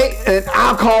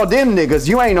I'll call them niggas.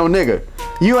 You ain't no nigga.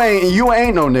 You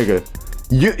ain't no nigga.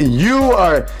 You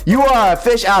are a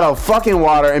fish out of fucking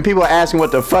water, and people are asking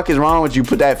what the fuck is wrong with you.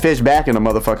 Put that fish back in the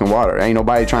motherfucking water. Ain't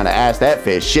nobody trying to ask that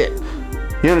fish shit.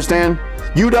 You understand?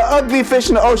 You the ugly fish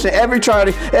in the ocean.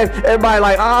 Everybody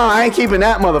like, I ain't keeping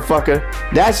that motherfucker.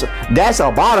 That's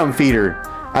a bottom feeder.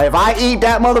 If I eat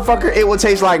that motherfucker, it will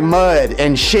taste like mud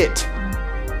and shit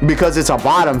because it's a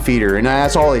bottom feeder and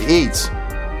that's all it eats.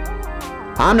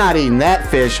 I'm not eating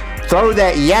that fish. Throw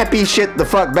that yappy shit the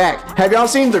fuck back. Have y'all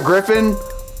seen The Griffin?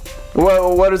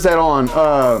 What is that on?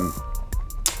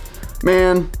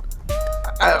 Man,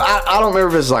 I don't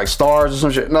remember if it's like Stars or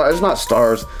some shit. No, it's not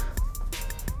Stars.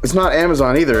 It's not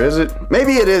Amazon either, is it?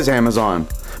 Maybe it is Amazon.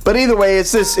 But either way,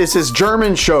 it's this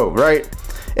German show, right?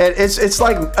 It's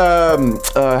like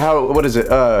what is it?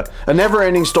 A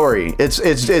never-ending story. It's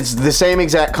the same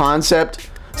exact concept.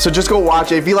 So just go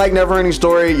watch it. If you like Never-Ending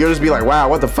Story, you'll just be like, wow,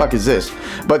 what the fuck is this?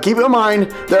 But keep in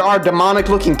mind, there are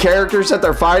demonic-looking characters that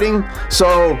they're fighting.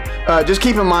 So just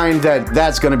keep in mind that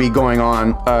that's going to be going on.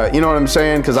 You know what I'm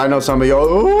saying? Because I know somebody,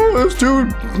 oh, it's too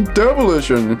devilish.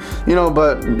 And, you know,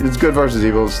 but it's good versus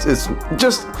evil.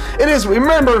 It is.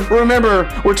 Remember,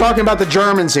 we're talking about the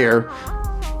Germans here.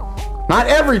 Not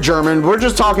every German. We're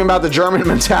just talking about the German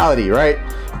mentality, right?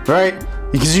 Right?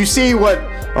 Because you see what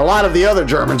a lot of the other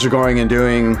Germans are going and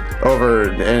doing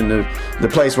over in the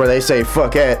place where they say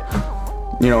fuck it,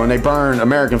 you know, and they burn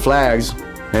American flags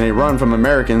and they run from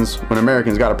Americans when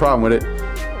Americans got a problem with it.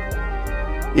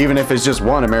 Even if it's just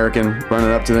one American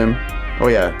running up to them. Oh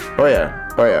yeah.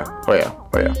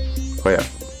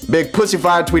 Big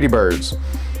pussified Tweety birds.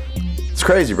 It's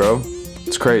crazy, bro.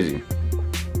 It's crazy.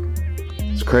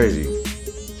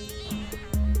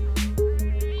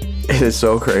 It is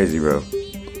so crazy, bro.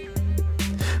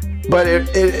 But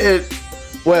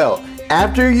well,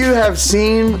 after you have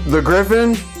seen The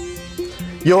Griffin,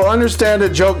 you'll understand a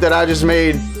joke that I just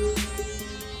made.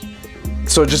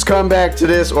 So just come back to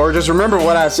this, or just remember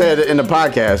what I said in the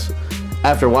podcast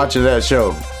after watching that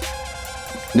show.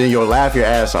 Then you'll laugh your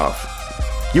ass off.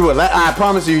 You will. I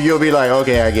promise you, you'll be like,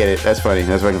 okay, I get it. That's funny.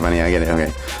 That's fucking funny. I get it.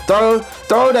 Okay. Throw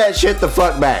that shit the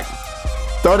fuck back.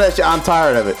 Throw that shit. I'm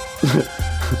tired of it.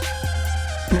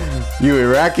 You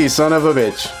Iraqi son of a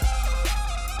bitch.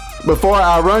 Before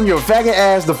I run your faggot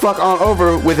ass the fuck on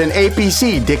over with an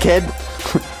APC, dickhead.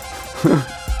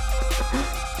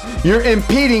 You're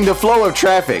impeding the flow of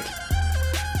traffic.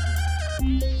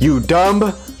 You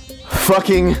dumb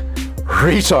fucking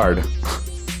retard.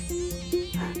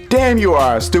 Damn, you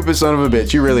are a stupid son of a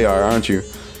bitch. You really are, aren't you?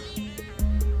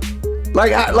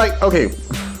 Okay.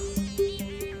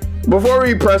 Before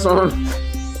we press on,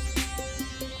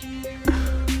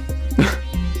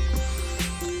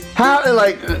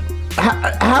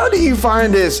 how do you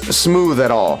find this smooth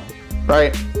at all,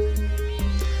 right?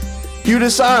 You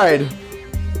decide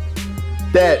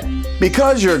that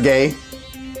because you're gay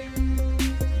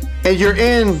and you're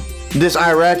in this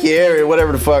Iraqi area,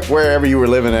 whatever the fuck, wherever you were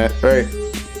living at, right?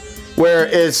 Where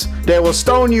they will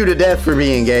stone you to death for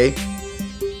being gay.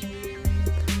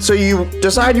 So you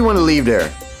decide you want to leave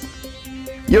there.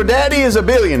 Your daddy is a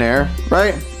billionaire,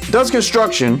 right? Does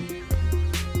construction.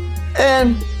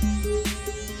 And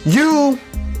you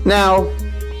now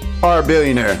are a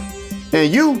billionaire.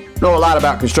 And you know a lot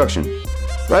about construction,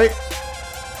 right?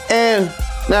 And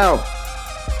now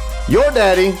your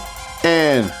daddy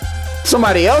and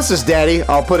somebody else's daddy,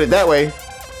 I'll put it that way,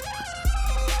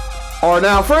 are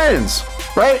now friends,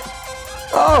 right?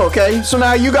 Oh, okay. So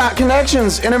now you got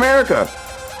connections in America.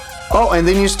 Oh, and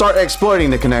then you start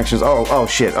exploiting the connections. Oh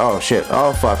shit. Oh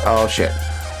fuck. Oh shit.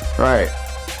 Right.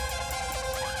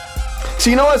 So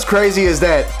you know what's crazy is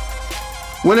that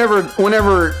whenever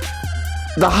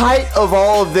the height of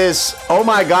all of this, oh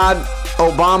my god,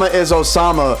 Obama is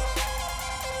Osama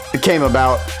came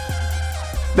about,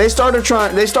 they started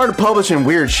publishing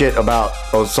weird shit about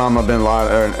Osama bin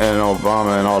Laden and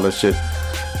Obama and all this shit.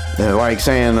 And like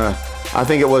saying, I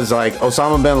think it was like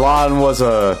Osama bin Laden was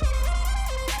or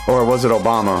was it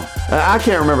Obama? I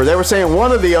can't remember. They were saying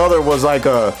one or the other was like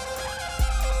a,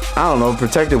 I don't know,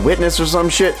 protected witness or some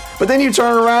shit. But then you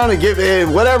turn around and give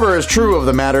whatever is true of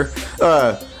the matter.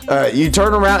 You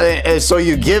turn around and so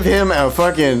you give him a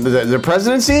fucking the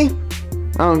presidency.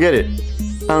 I don't get it.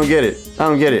 I don't get it. I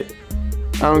don't get it.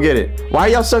 I don't get it. Why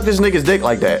y'all suck this nigga's dick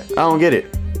like that? I don't get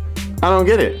it. I don't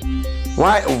get it.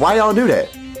 Why y'all do that?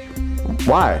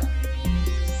 Why?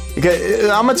 Because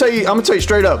I'm gonna tell you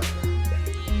straight up.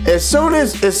 As soon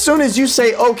as you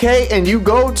say okay and you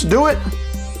go to do it,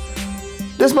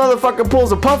 this motherfucker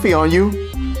pulls a puffy on you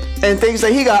and thinks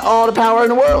that he got all the power in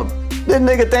the world. This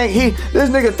nigga think he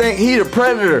the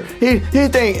predator.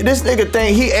 This nigga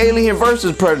think he alien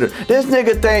versus predator. This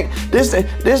nigga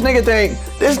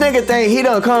think he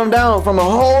done come down from a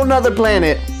whole nother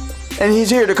planet and he's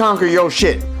here to conquer your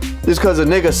shit. Just cause a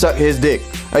nigga suck his dick.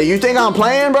 You think I'm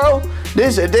playing, bro?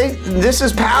 This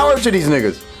is power to these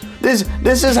niggas.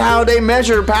 This is how they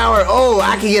measure power. Oh,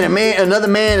 I can get another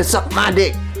man to suck my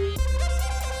dick.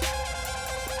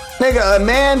 Nigga, a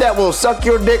man that will suck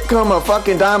your dick come a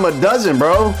fucking dime a dozen,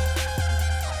 bro.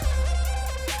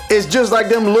 It's just like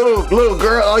them little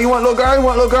girl. Oh, you want little girl? You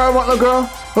want little girl? You want little girl?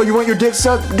 Oh, you want your dick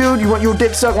sucked, dude? You want your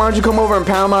dick sucked? Why don't you come over and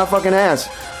pound my fucking ass?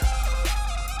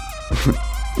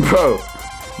 Bro,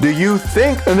 do you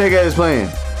think a nigga is playing?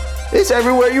 It's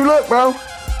everywhere you look, bro.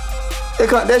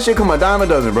 That shit come a dime a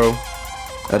dozen, bro.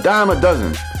 A dime a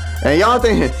dozen. And y'all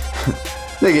thinking,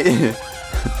 nigga,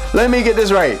 let me get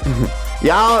this right.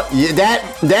 Y'all,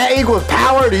 that equals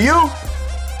power to you?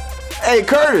 Hey,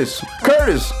 Curtis,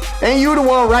 ain't you the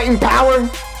one writing power?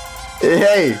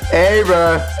 Hey,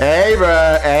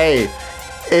 bruh, hey.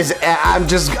 I'm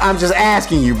just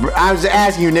asking you,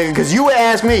 nigga, because you would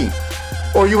ask me,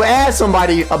 or you would ask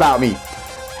somebody about me,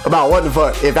 about what the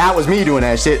fuck, if that was me doing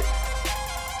that shit,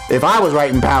 if I was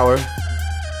writing power,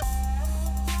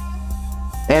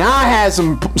 and I had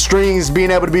some strings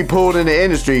being able to be pulled in the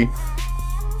industry.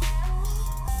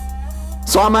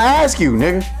 So I'ma ask you,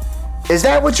 nigga, is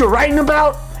that what you're writing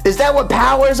about? Is that what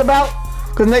power is about?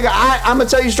 Cause nigga, I'ma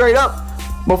tell you straight up,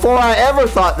 before I ever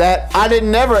thought that, I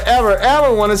didn't ever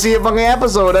want to see a fucking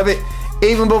episode of it,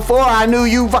 even before I knew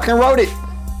you fucking wrote it.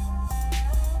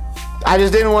 I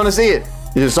just didn't want to see it.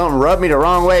 Just something rubbed me the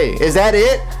wrong way. Is that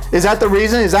it? Is that the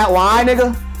reason? Is that why,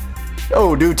 nigga?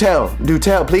 Oh, do tell,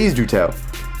 please do tell.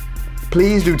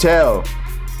 Please do tell.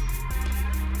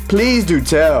 Please do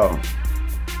tell.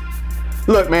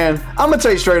 Look, man, I'm gonna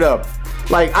tell you straight up.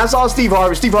 Like, I saw Steve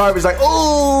Harvey. Steve Harvey's like,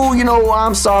 oh,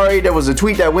 I'm sorry. There was a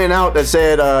tweet that went out that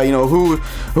said,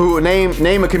 who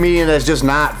name a comedian that's just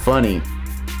not funny.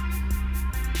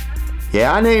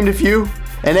 Yeah, I named a few,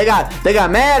 and they got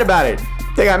mad about it.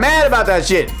 They got mad about that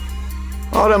shit.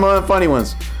 All them unfunny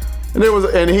ones.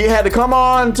 And he had to come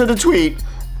on to the tweet,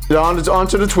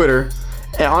 onto the Twitter,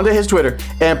 and onto his Twitter,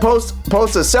 and post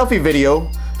a selfie video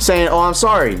saying, oh, I'm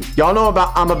sorry. Y'all know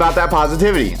I'm about that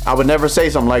positivity. I would never say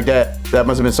something like that. That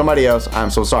must have been somebody else. I'm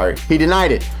so sorry. He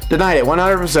denied it.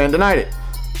 100% denied it.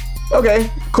 Okay,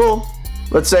 cool.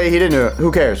 Let's say he didn't do it.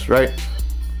 Who cares, right?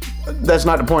 That's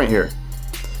not the point here.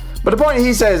 But the point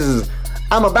he says is,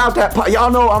 I'm about that. Y'all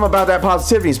know I'm about that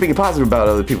positivity and speaking positive about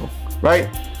other people, right?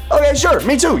 Okay, sure.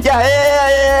 Me too. Yeah.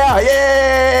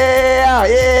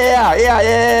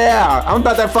 I'm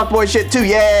about that fuckboy shit too.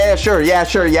 Yeah, sure.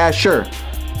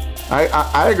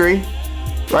 I agree,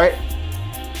 right?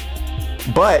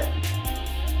 But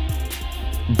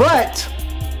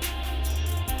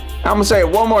I'm gonna say it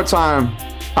one more time.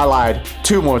 I lied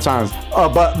 2 more times.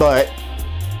 But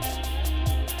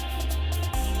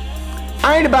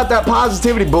I ain't about that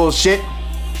positivity bullshit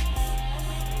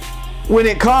when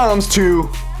it comes to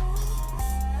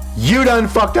you done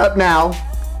fucked up now.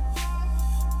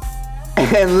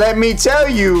 And let me tell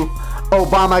you,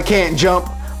 Obama can't jump.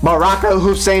 Barack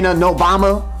Hussein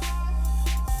Obama.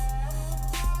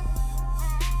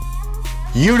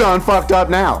 You done fucked up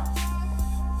now.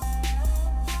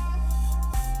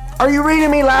 Are you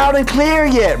reading me loud and clear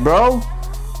yet, bro?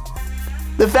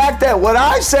 The fact that what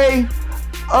I say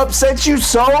upsets you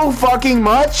so fucking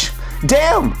much?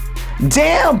 Damn,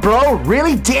 bro.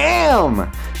 Really? Damn,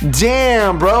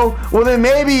 bro. Well, then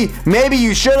maybe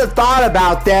you should have thought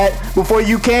about that before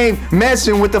you came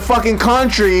messing with the fucking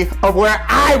country of where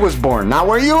I was born. Not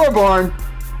where you were born,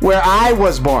 where I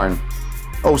was born.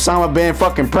 Osama bin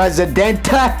fucking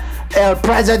El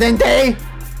Presidente.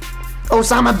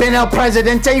 Osama bin El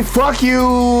Presidente. Fuck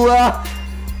you.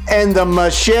 and the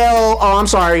Michael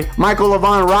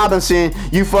LaVon Robinson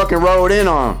you fucking rode in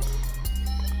on.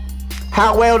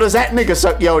 How well does that nigga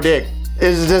suck your dick?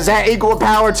 Does that equal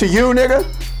power to you, nigga?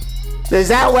 Is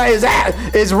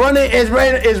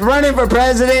running for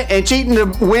president and cheating to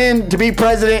win to be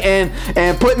president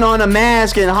and putting on a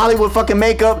mask and Hollywood fucking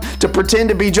makeup to pretend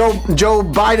to be Joe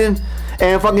Biden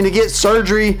and fucking to get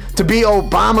surgery to be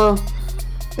Obama,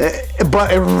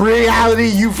 but in reality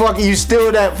you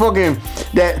still that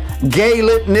gay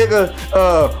lit nigga,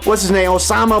 what's his name,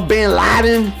 Osama bin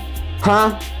Laden,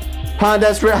 huh?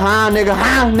 That's real, nigga,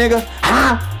 nigga,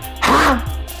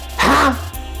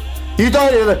 You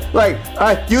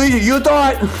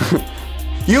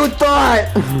thought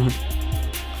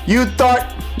you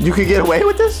thought you could get away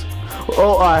with this?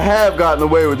 Oh, I have gotten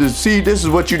away with this. See, this is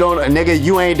what you don't, nigga.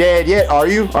 You ain't dead yet, are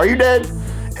you? Are you dead?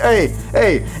 Hey,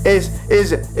 is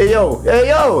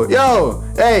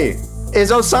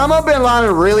Osama bin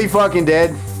Laden really fucking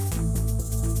dead?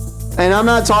 And I'm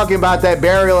not talking about that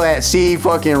burial at sea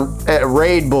fucking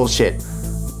raid bullshit.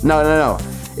 No.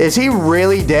 Is he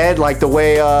really dead like the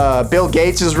way Bill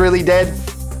Gates is really dead?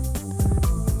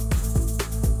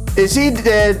 Is he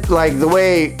dead like the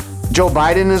way Joe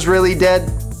Biden is really dead?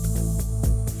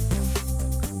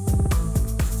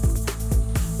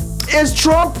 Is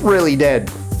Trump really dead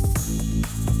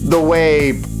the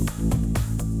way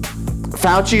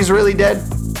Fauci's really dead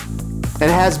and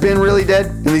has been really dead,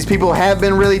 and these people have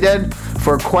been really dead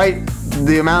for quite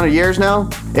the amount of years now,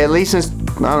 at least since,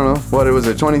 I don't know, what it was,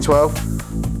 2012?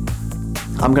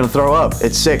 I'm gonna throw up.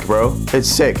 It's sick, bro. It's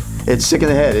sick. It's sick in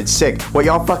the head. It's sick. What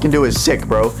y'all fucking do is sick,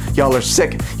 bro. Y'all are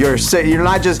sick. You're sick. You're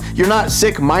not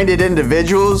sick-minded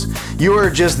individuals. You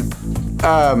are just,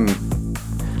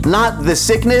 not the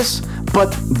sickness,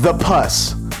 but the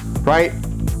pus, right?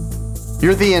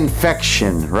 You're the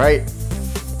infection, right?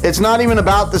 It's not even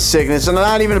about the sickness, and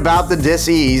not even about the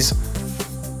disease.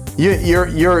 You're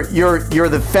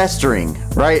the festering,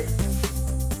 right?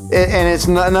 And it's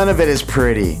none of it is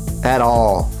pretty at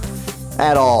all.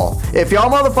 If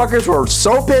y'all motherfuckers were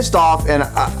so pissed off, and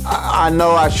I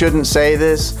know I shouldn't say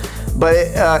this, but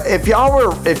if y'all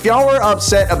were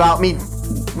upset about me,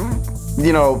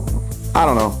 you know, I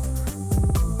don't know,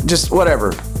 just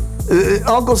whatever,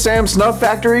 Uncle Sam's Snuff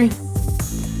Factory,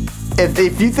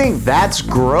 if you think that's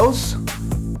gross,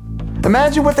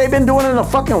 imagine what they've been doing in the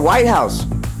fucking White House.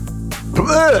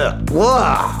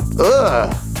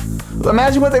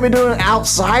 Imagine what they've been doing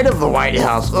outside of the White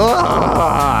House.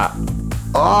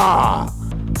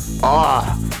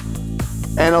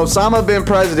 And Osama bin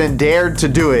President dared to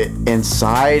do it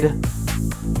inside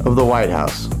of the White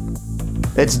House.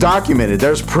 It's documented.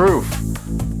 There's proof.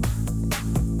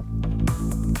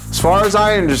 As far as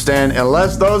I understand,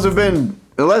 unless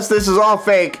this is all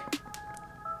fake,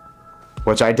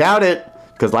 which I doubt it,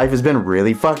 because life has been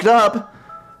really fucked up.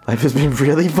 It's been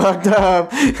really fucked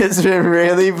up.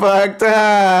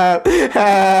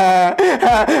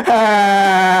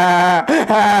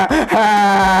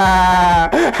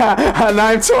 And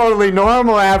I'm totally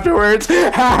normal afterwards.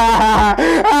 Because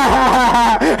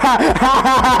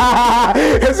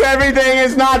everything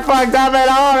is not fucked up at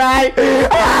all, right?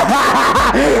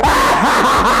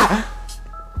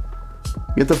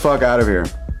 Get the fuck out of here.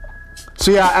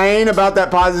 So yeah, I ain't about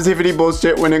that positivity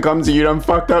bullshit when it comes to you done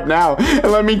fucked up now.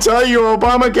 And let me tell you,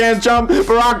 Obama can't jump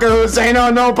Barack Hussein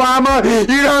on Obama.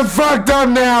 You done fucked up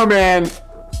now, man.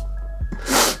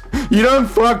 You done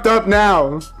fucked up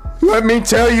now. Let me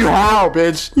tell you how,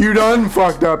 bitch. You done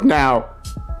fucked up now.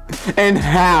 And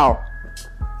how.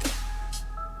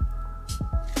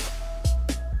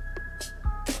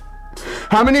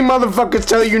 How many motherfuckers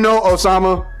tell you no,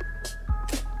 Osama?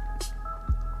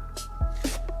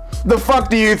 The fuck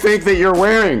do you think that you're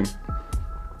wearing?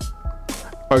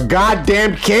 A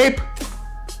goddamn cape?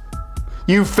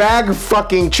 You fag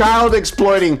fucking child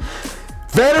exploiting,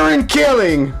 veteran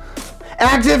killing,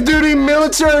 active duty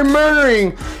military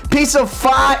murdering, piece of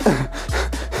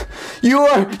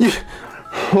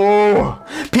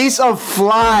piece of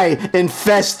fly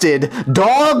infested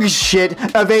dog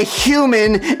shit of a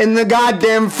human in the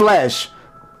goddamn flesh.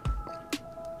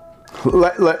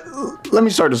 Let me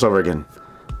start this over again.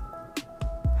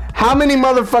 How many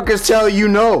motherfuckers tell you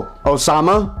no,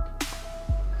 Osama?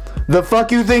 The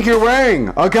fuck you think you're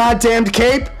wearing? A goddamn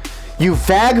cape? You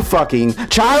fag fucking,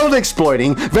 child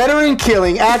exploiting, veteran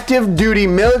killing, active duty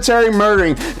military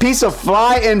murdering, piece of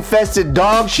fly infested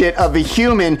dog shit of a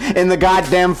human in the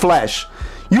goddamn flesh.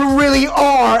 You really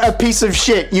are a piece of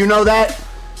shit, you know that?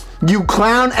 You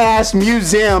clown ass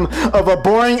museum of a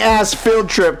boring ass field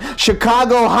trip,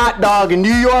 Chicago hot dog and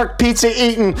New York pizza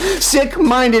eating, sick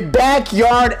minded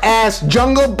backyard ass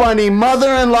jungle bunny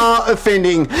mother-in-law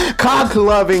offending, cock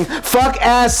loving, fuck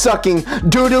ass sucking,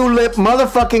 doo-doo lip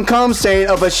motherfucking cum stain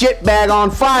of a shit bag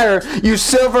on fire, you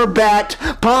silver-backed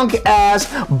punk ass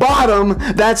bottom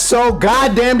that's so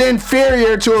goddamn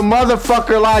inferior to a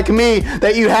motherfucker like me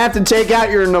that you have to take out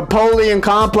your Napoleon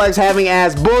complex having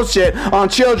ass bullshit on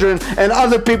children and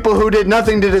other people who did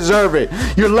nothing to deserve it.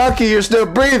 You're lucky you're still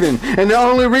breathing, and the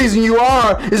only reason you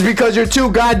are is because you're too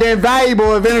goddamn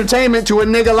valuable of entertainment to a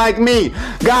nigga like me.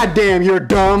 Goddamn, you're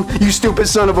dumb, you stupid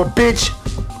son of a bitch.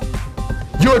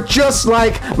 You're just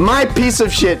like my piece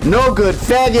of shit, no good,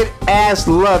 faggot ass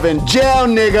loving jail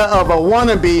nigga of a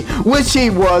wannabe, which he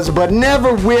was but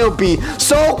never will be,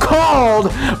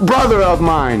 so-called brother of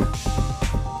mine.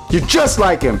 You're just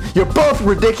like him. You're both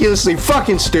ridiculously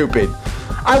fucking stupid.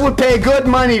 I would pay good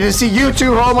money to see you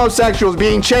two homosexuals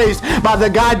being chased by the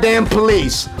goddamn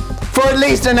police for at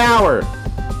least an hour.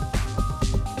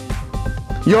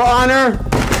 Your Honor,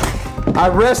 I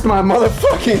rest my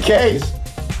motherfucking case.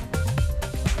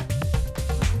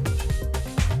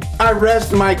 I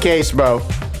rest my case, bro.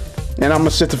 And I'm gonna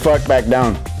sit the fuck back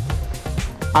down.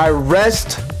 I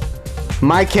rest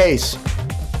my case.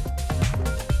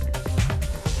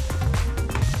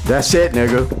 That's it,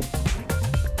 nigga.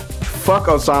 Fuck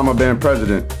Osama being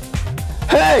president.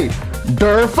 Hey,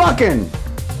 der fucking.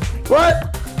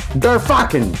 What? Der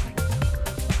fucking.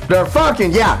 Der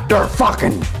fucking, yeah, der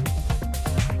fucking.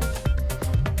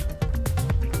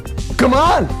 Come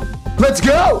on, let's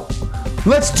go.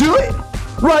 Let's do it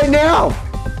right now.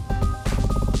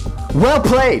 Well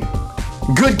played.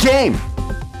 Good game.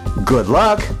 Good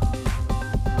luck.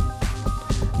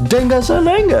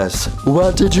 Dingus-a-lingus,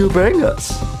 what did you bring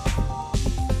us?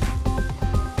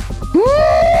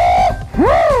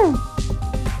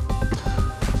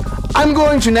 I'm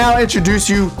going to now introduce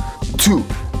you to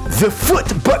the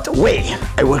foot-butt way.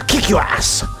 I will kick your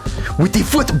ass with the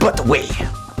foot-butt way.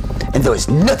 And there is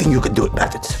nothing you can do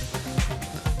about it.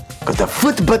 Because the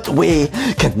foot-butt way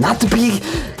cannot be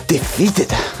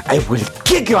defeated. I will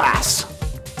kick your ass.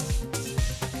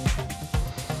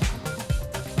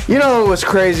 You know what's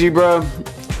crazy, bro?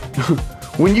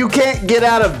 When you can't get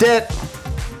out of debt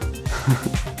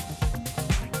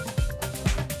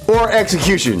or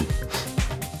execution.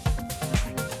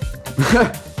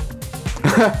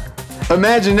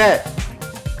 Imagine that.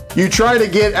 You try to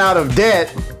get out of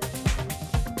debt,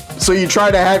 so you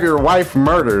try to have your wife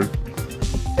murdered.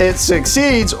 It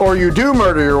succeeds, or you do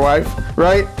murder your wife,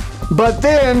 right? But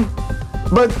then,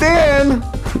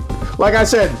 like I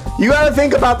said, you gotta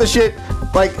think about the shit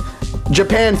like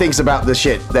Japan thinks about the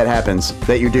shit that happens,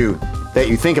 that you do, that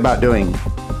you think about doing.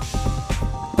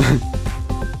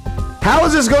 How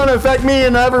is this going to affect me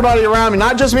and everybody around me?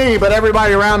 Not just me, but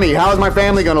everybody around me. How is my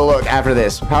family going to look after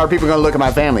this? How are people going to look at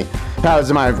my family? How is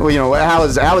this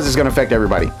going to affect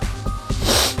everybody?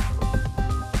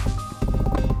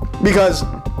 Because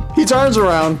he turns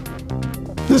around,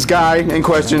 this guy in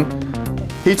question,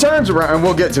 he turns around, and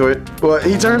we'll get to it, but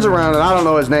he turns around, and I don't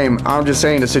know his name. I'm just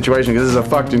saying the situation because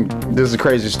this is a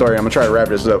crazy story. I'm going to try to wrap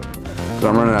this up because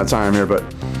I'm running out of time here, but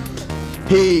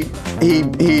he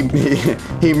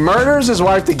murders his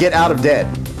wife to get out of debt,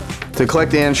 to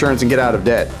collect the insurance and get out of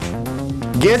debt.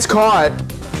 Gets caught,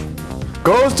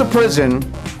 goes to prison,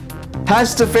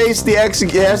 has to face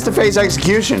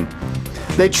execution.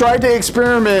 They tried to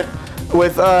experiment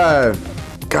with God,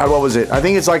 what was it? I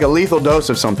think it's like a lethal dose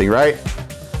of something, right?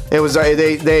 It was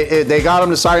they got him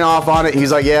to sign off on it.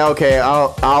 He's like, yeah, okay,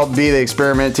 I'll be the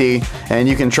experimentee, and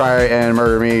you can try and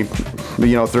murder me,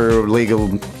 through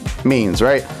legal means,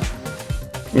 right?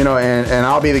 And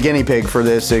I'll be the guinea pig for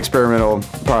this experimental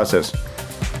process.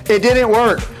 It didn't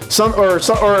work. No.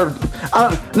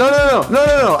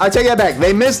 I take that back.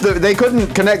 They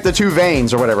couldn't connect the two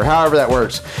veins or whatever. However that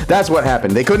works. That's what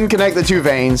happened. They couldn't connect the two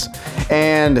veins,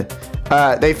 and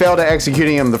they failed at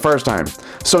executing him the first time.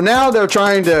 So now they're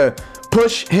trying to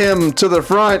push him to the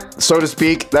front, so to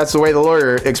speak. That's the way the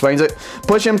lawyer explains it.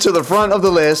 Push him to the front of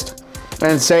the list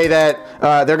and say that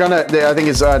I think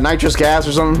it's nitrous gas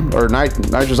or something, or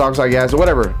nitrous oxide gas, or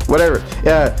whatever.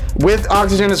 With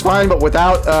oxygen is fine, but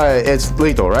without, it's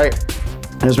lethal, right?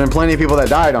 There's been plenty of people that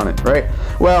died on it, right?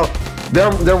 Well,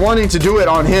 they're wanting to do it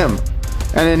on him.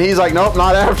 And then he's like, nope,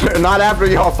 not after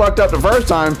y'all fucked up the first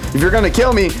time. If you're gonna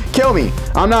kill me, kill me.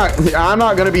 I'm not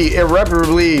gonna be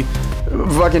irreparably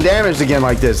fucking damaged again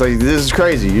like this. Like, this is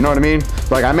crazy, you know what I mean?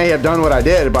 Like, I may have done what I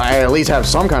did, but I at least have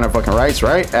some kind of fucking rights,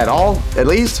 right? At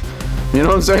least. You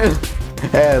know what I'm saying?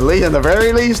 At least, in the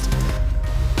very least.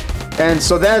 And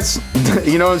so that's,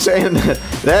 you know what I'm saying?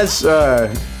 That's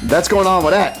going on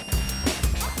with that.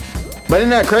 But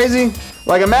isn't that crazy?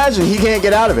 Like, imagine he can't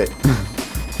get out of it.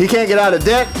 He can't get out of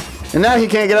debt, and now he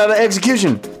can't get out of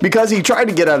execution because he tried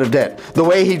to get out of debt the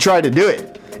way he tried to do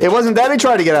it. It wasn't that he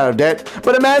tried to get out of debt,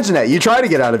 but imagine that. You try to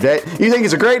get out of debt. You think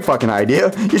it's a great fucking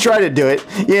idea. You try to do it.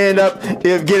 You end up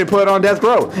getting put on death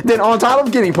row. Then on top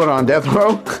of getting put on death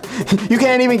row, you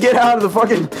can't even get out of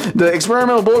the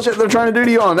experimental bullshit they're trying to do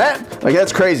to you on that. Like,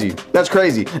 that's crazy. That's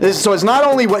crazy. So it's not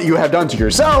only what you have done to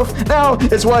yourself, now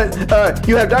it's what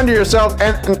you have done to yourself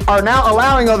and are now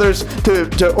allowing others you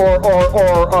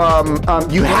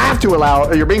have to allow,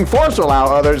 or you're being forced to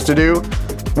allow others to do,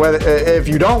 whether if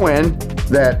you don't win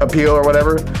that appeal or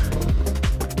whatever.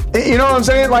 You know what I'm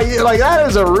saying? Like that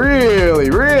is a really,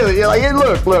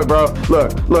 like, look, bro,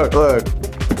 look.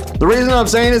 The reason I'm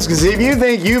saying this is because if you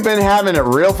think you've been having it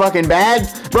real fucking bad,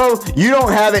 bro, you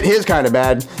don't have it his kind of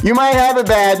bad. You might have it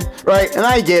bad, right? And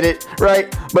I get it,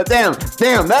 right? But damn,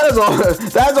 that's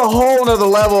a whole nother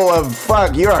level of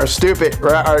fuck. You are stupid,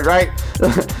 right?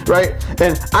 Right?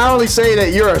 And I only say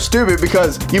that you are stupid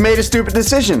because you made a stupid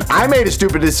decision. I made a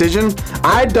stupid decision.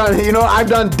 I've done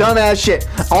dumbass shit.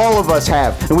 All of us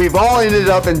have, and we've all ended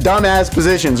up in dumbass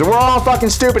positions, and we're all fucking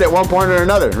stupid at one point or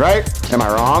another, right? Am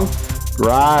I wrong?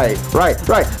 Right.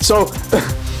 So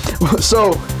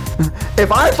if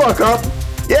I fuck up,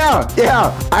 yeah,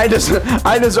 I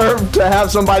deserve to have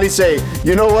somebody say,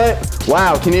 you know what?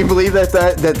 Wow, can you believe that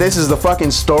this is the fucking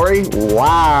story?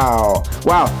 Wow.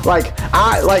 Like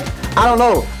I don't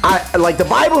know. Like the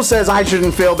Bible says I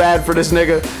shouldn't feel bad for this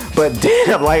nigga, but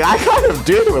damn, like I kind of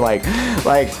do. Like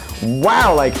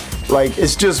wow, like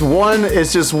it's just one.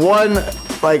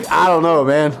 Like I don't know,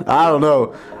 man.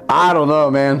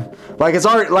 Like it's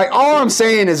already, like all I'm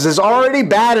saying is it's already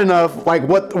bad enough, like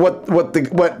what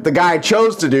the guy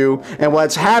chose to do and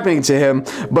what's happening to him.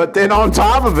 But then on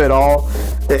top of it all,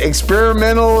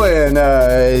 experimental and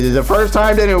the first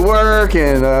time didn't work,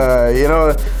 and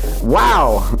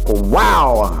wow.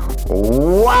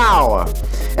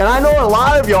 And I know a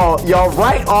lot of y'all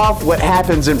write off what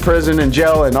happens in prison and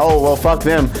jail and oh well fuck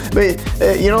them. But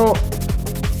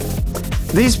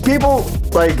these people,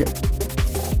 like,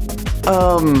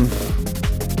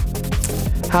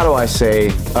 how do I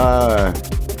say,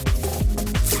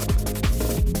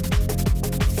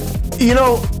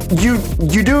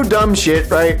 you do dumb shit,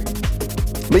 right?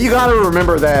 But you gotta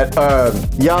remember that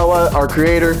Yahweh, our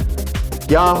creator,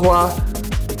 Yahweh,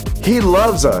 he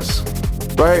loves us,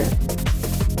 right?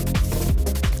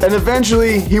 And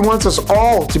eventually he wants us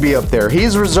all to be up there.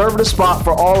 He's reserved a spot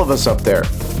for all of us up there.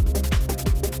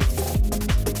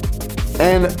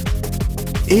 And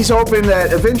he's hoping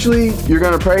that eventually you're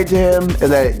going to pray to him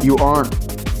and that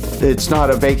it's not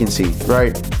a vacancy,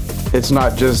 right? It's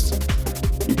not just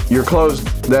your clothes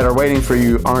that are waiting for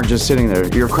you aren't just sitting there.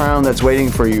 Your crown that's waiting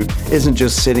for you isn't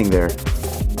just sitting there.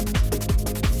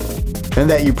 And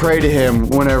that you pray to him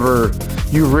whenever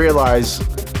you realize,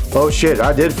 oh shit,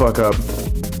 I did fuck up.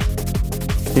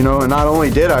 And not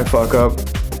only did I fuck up,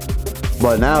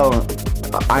 but now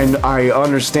I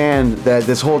understand that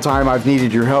this whole time I've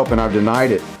needed your help and I've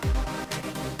denied it.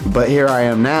 But here I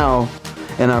am now,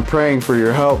 and I'm praying for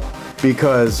your help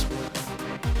because,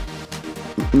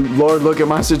 Lord, look at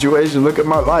my situation. Look at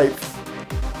my life.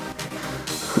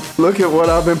 Look at what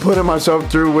I've been putting myself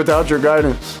through without your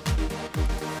guidance.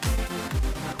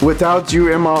 Without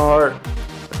you in my heart.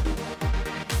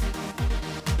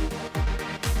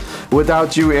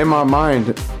 Without you in my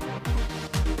mind.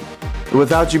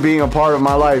 Without you being a part of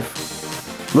my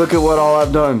life. Look at what all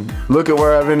I've done. Look at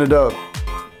where I've ended up.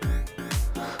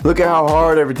 Look at how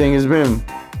hard everything has been.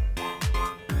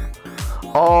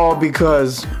 All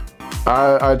because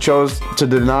I chose to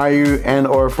deny you and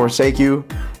or forsake you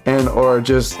and or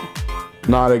just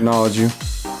not acknowledge you.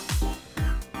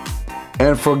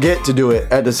 And forget to do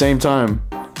it at the same time.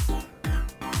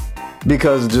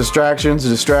 Because distractions,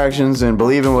 and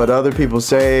believing what other people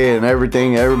say and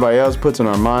everything everybody else puts in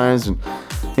our minds, and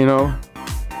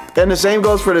And the same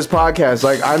goes for this podcast.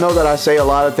 Like, I know that I say a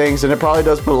lot of things, and it probably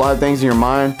does put a lot of things in your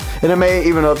mind, and it may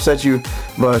even upset you,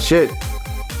 but shit,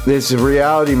 it's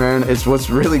reality, man. It's what's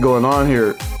really going on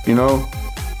here,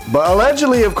 But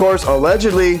allegedly, of course,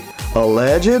 allegedly,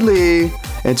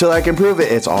 until I can prove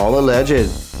it, it's all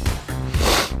alleged.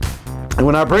 And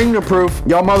when I bring the proof,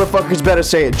 y'all motherfuckers better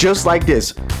say it just like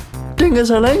this.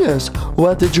 Dingas-a-langas,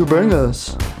 what did you bring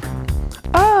us?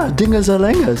 Ah,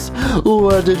 dingas-a-langas,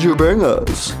 what did you bring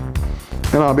us?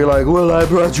 And I'll be like, well, I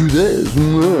brought you this.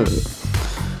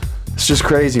 It's just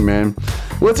crazy, man.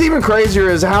 What's even crazier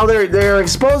is how they're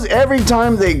exposed every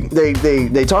time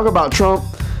they talk about Trump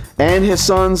and his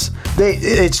sons,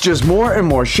 it's just more and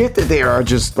more shit that they are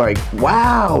just like,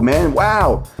 wow, man,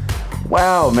 wow,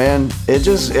 man. It's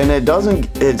just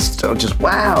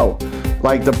wow.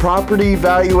 Like the property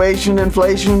valuation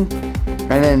inflation,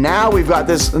 and then now we've got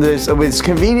this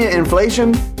convenient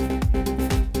inflation.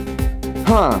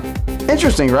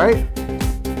 Interesting, right?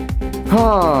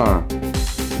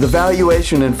 The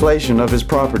valuation inflation of his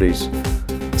properties.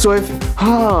 So if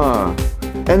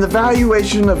and the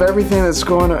valuation of everything that's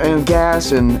going on, and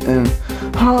gas and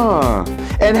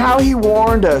how he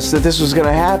warned us that this was going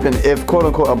to happen if quote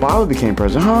unquote Obama became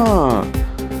president.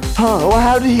 Well,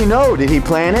 how did he know? Did he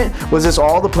plan it? Was this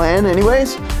all the plan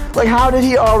anyways? Like, how did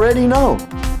he already know?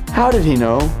 How did he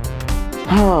know?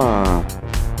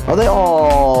 Are they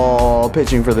all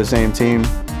pitching for the same team?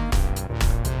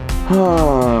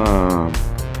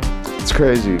 It's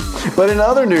crazy. But in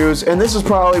other news, and this is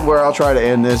probably where I'll try to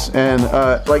end this, and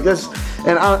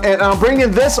I'm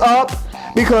bringing this up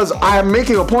because I'm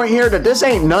making a point here that this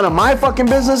ain't none of my fucking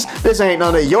business. This ain't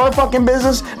none of your fucking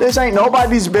business. This ain't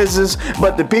nobody's business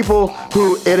but the people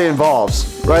who it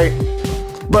involves, right?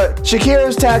 But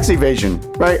Shakira's tax evasion,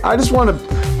 right? I just want to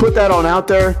put that on out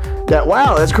there. That,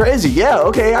 wow, that's crazy. Yeah,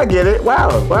 okay, I get it.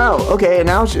 Wow, okay, and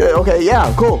now, okay,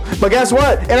 yeah, cool. But guess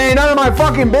what? It ain't none of my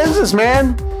fucking business,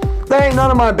 man. That ain't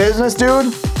none of my business,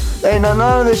 dude. None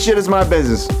of this shit is my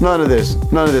business. None of this,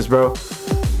 bro.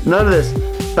 None of this.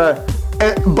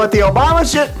 But the Obama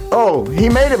shit, he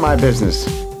made it my business.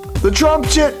 The Trump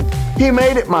shit, he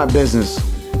made it my business.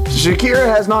 Shakira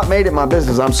has not made it my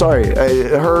business. I'm sorry.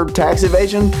 Her tax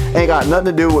evasion ain't got nothing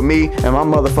to do with me and my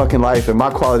motherfucking life and my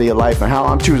quality of life and how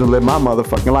I'm choosing to live my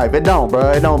motherfucking life. It don't,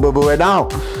 bro. It don't, boo-boo. It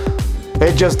don't.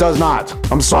 It just does not.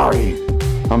 I'm sorry.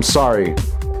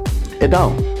 It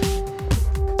don't.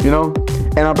 You know?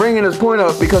 And I'm bringing this point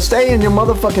up because stay in your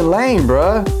motherfucking lane,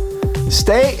 bruh.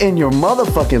 Stay in your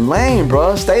motherfucking lane,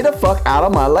 bruh. Stay the fuck out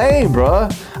of my lane, bruh.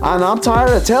 And I'm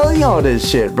tired of telling y'all this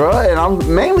shit, bruh. And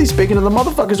I'm mainly speaking to the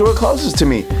motherfuckers who are closest to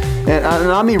me. And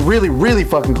I mean really, really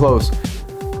fucking close.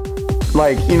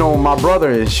 Like, you know, my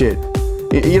brother and shit.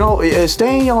 You know,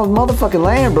 stay in your motherfucking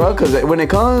lane, bruh. Because when it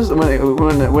comes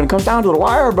down to the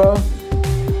wire, bruh,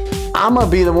 I'ma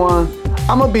be the one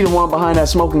behind that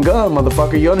smoking gun,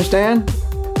 motherfucker. You understand?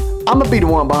 I'ma be the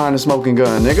one behind the smoking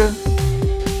gun, nigga.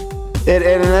 And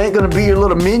it ain't gonna be your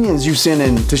little minions you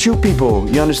sending to shoot people.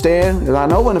 You understand? And I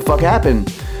know when the fuck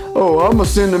happened. I'ma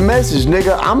send a message,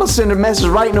 nigga. I'ma send a message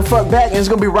right in the fuck back, and it's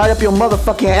gonna be right up your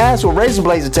motherfucking ass with razor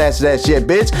blades attached to that shit,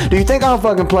 bitch. Do you think I'm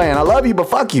fucking playing? I love you, but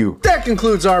fuck you. That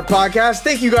concludes our podcast.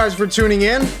 Thank you guys for tuning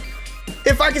in.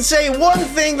 If I could say one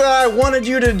thing that I wanted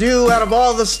you to do out of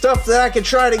all the stuff that I could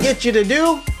try to get you to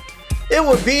do, it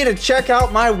would be to check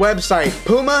out my website,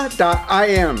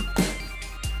 puma.im.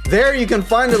 There you can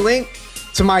find a link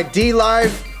to my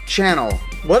DLive channel.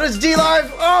 What is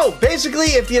DLive? Basically,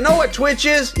 if you know what Twitch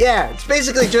is, yeah, it's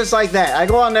basically just like that. I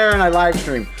go on there and I live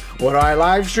stream. What do I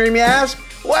live stream, you ask?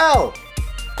 Well,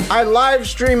 I live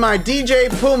stream my DJ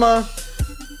Puma,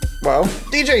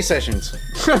 DJ sessions.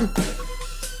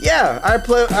 Yeah, I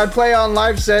play on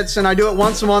live sets, and I do it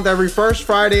once a month, every first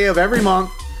Friday of every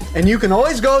month. And you can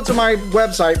always go to my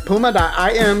website,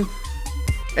 puma.im,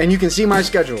 and you can see my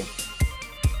schedule.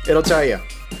 It'll tell you.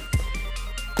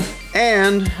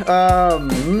 And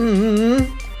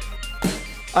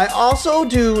I also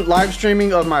do live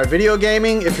streaming of my video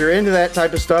gaming if you're into that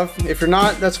type of stuff. If you're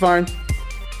not, that's fine.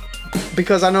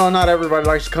 Because I know not everybody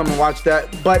likes to come and watch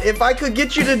that. But if I could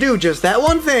get you to do just that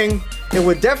one thing, it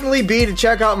would definitely be to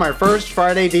check out my first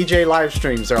Friday DJ live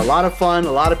streams. They're a lot of fun.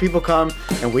 A lot of people come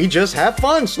and we just have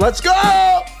fun. So let's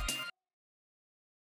go!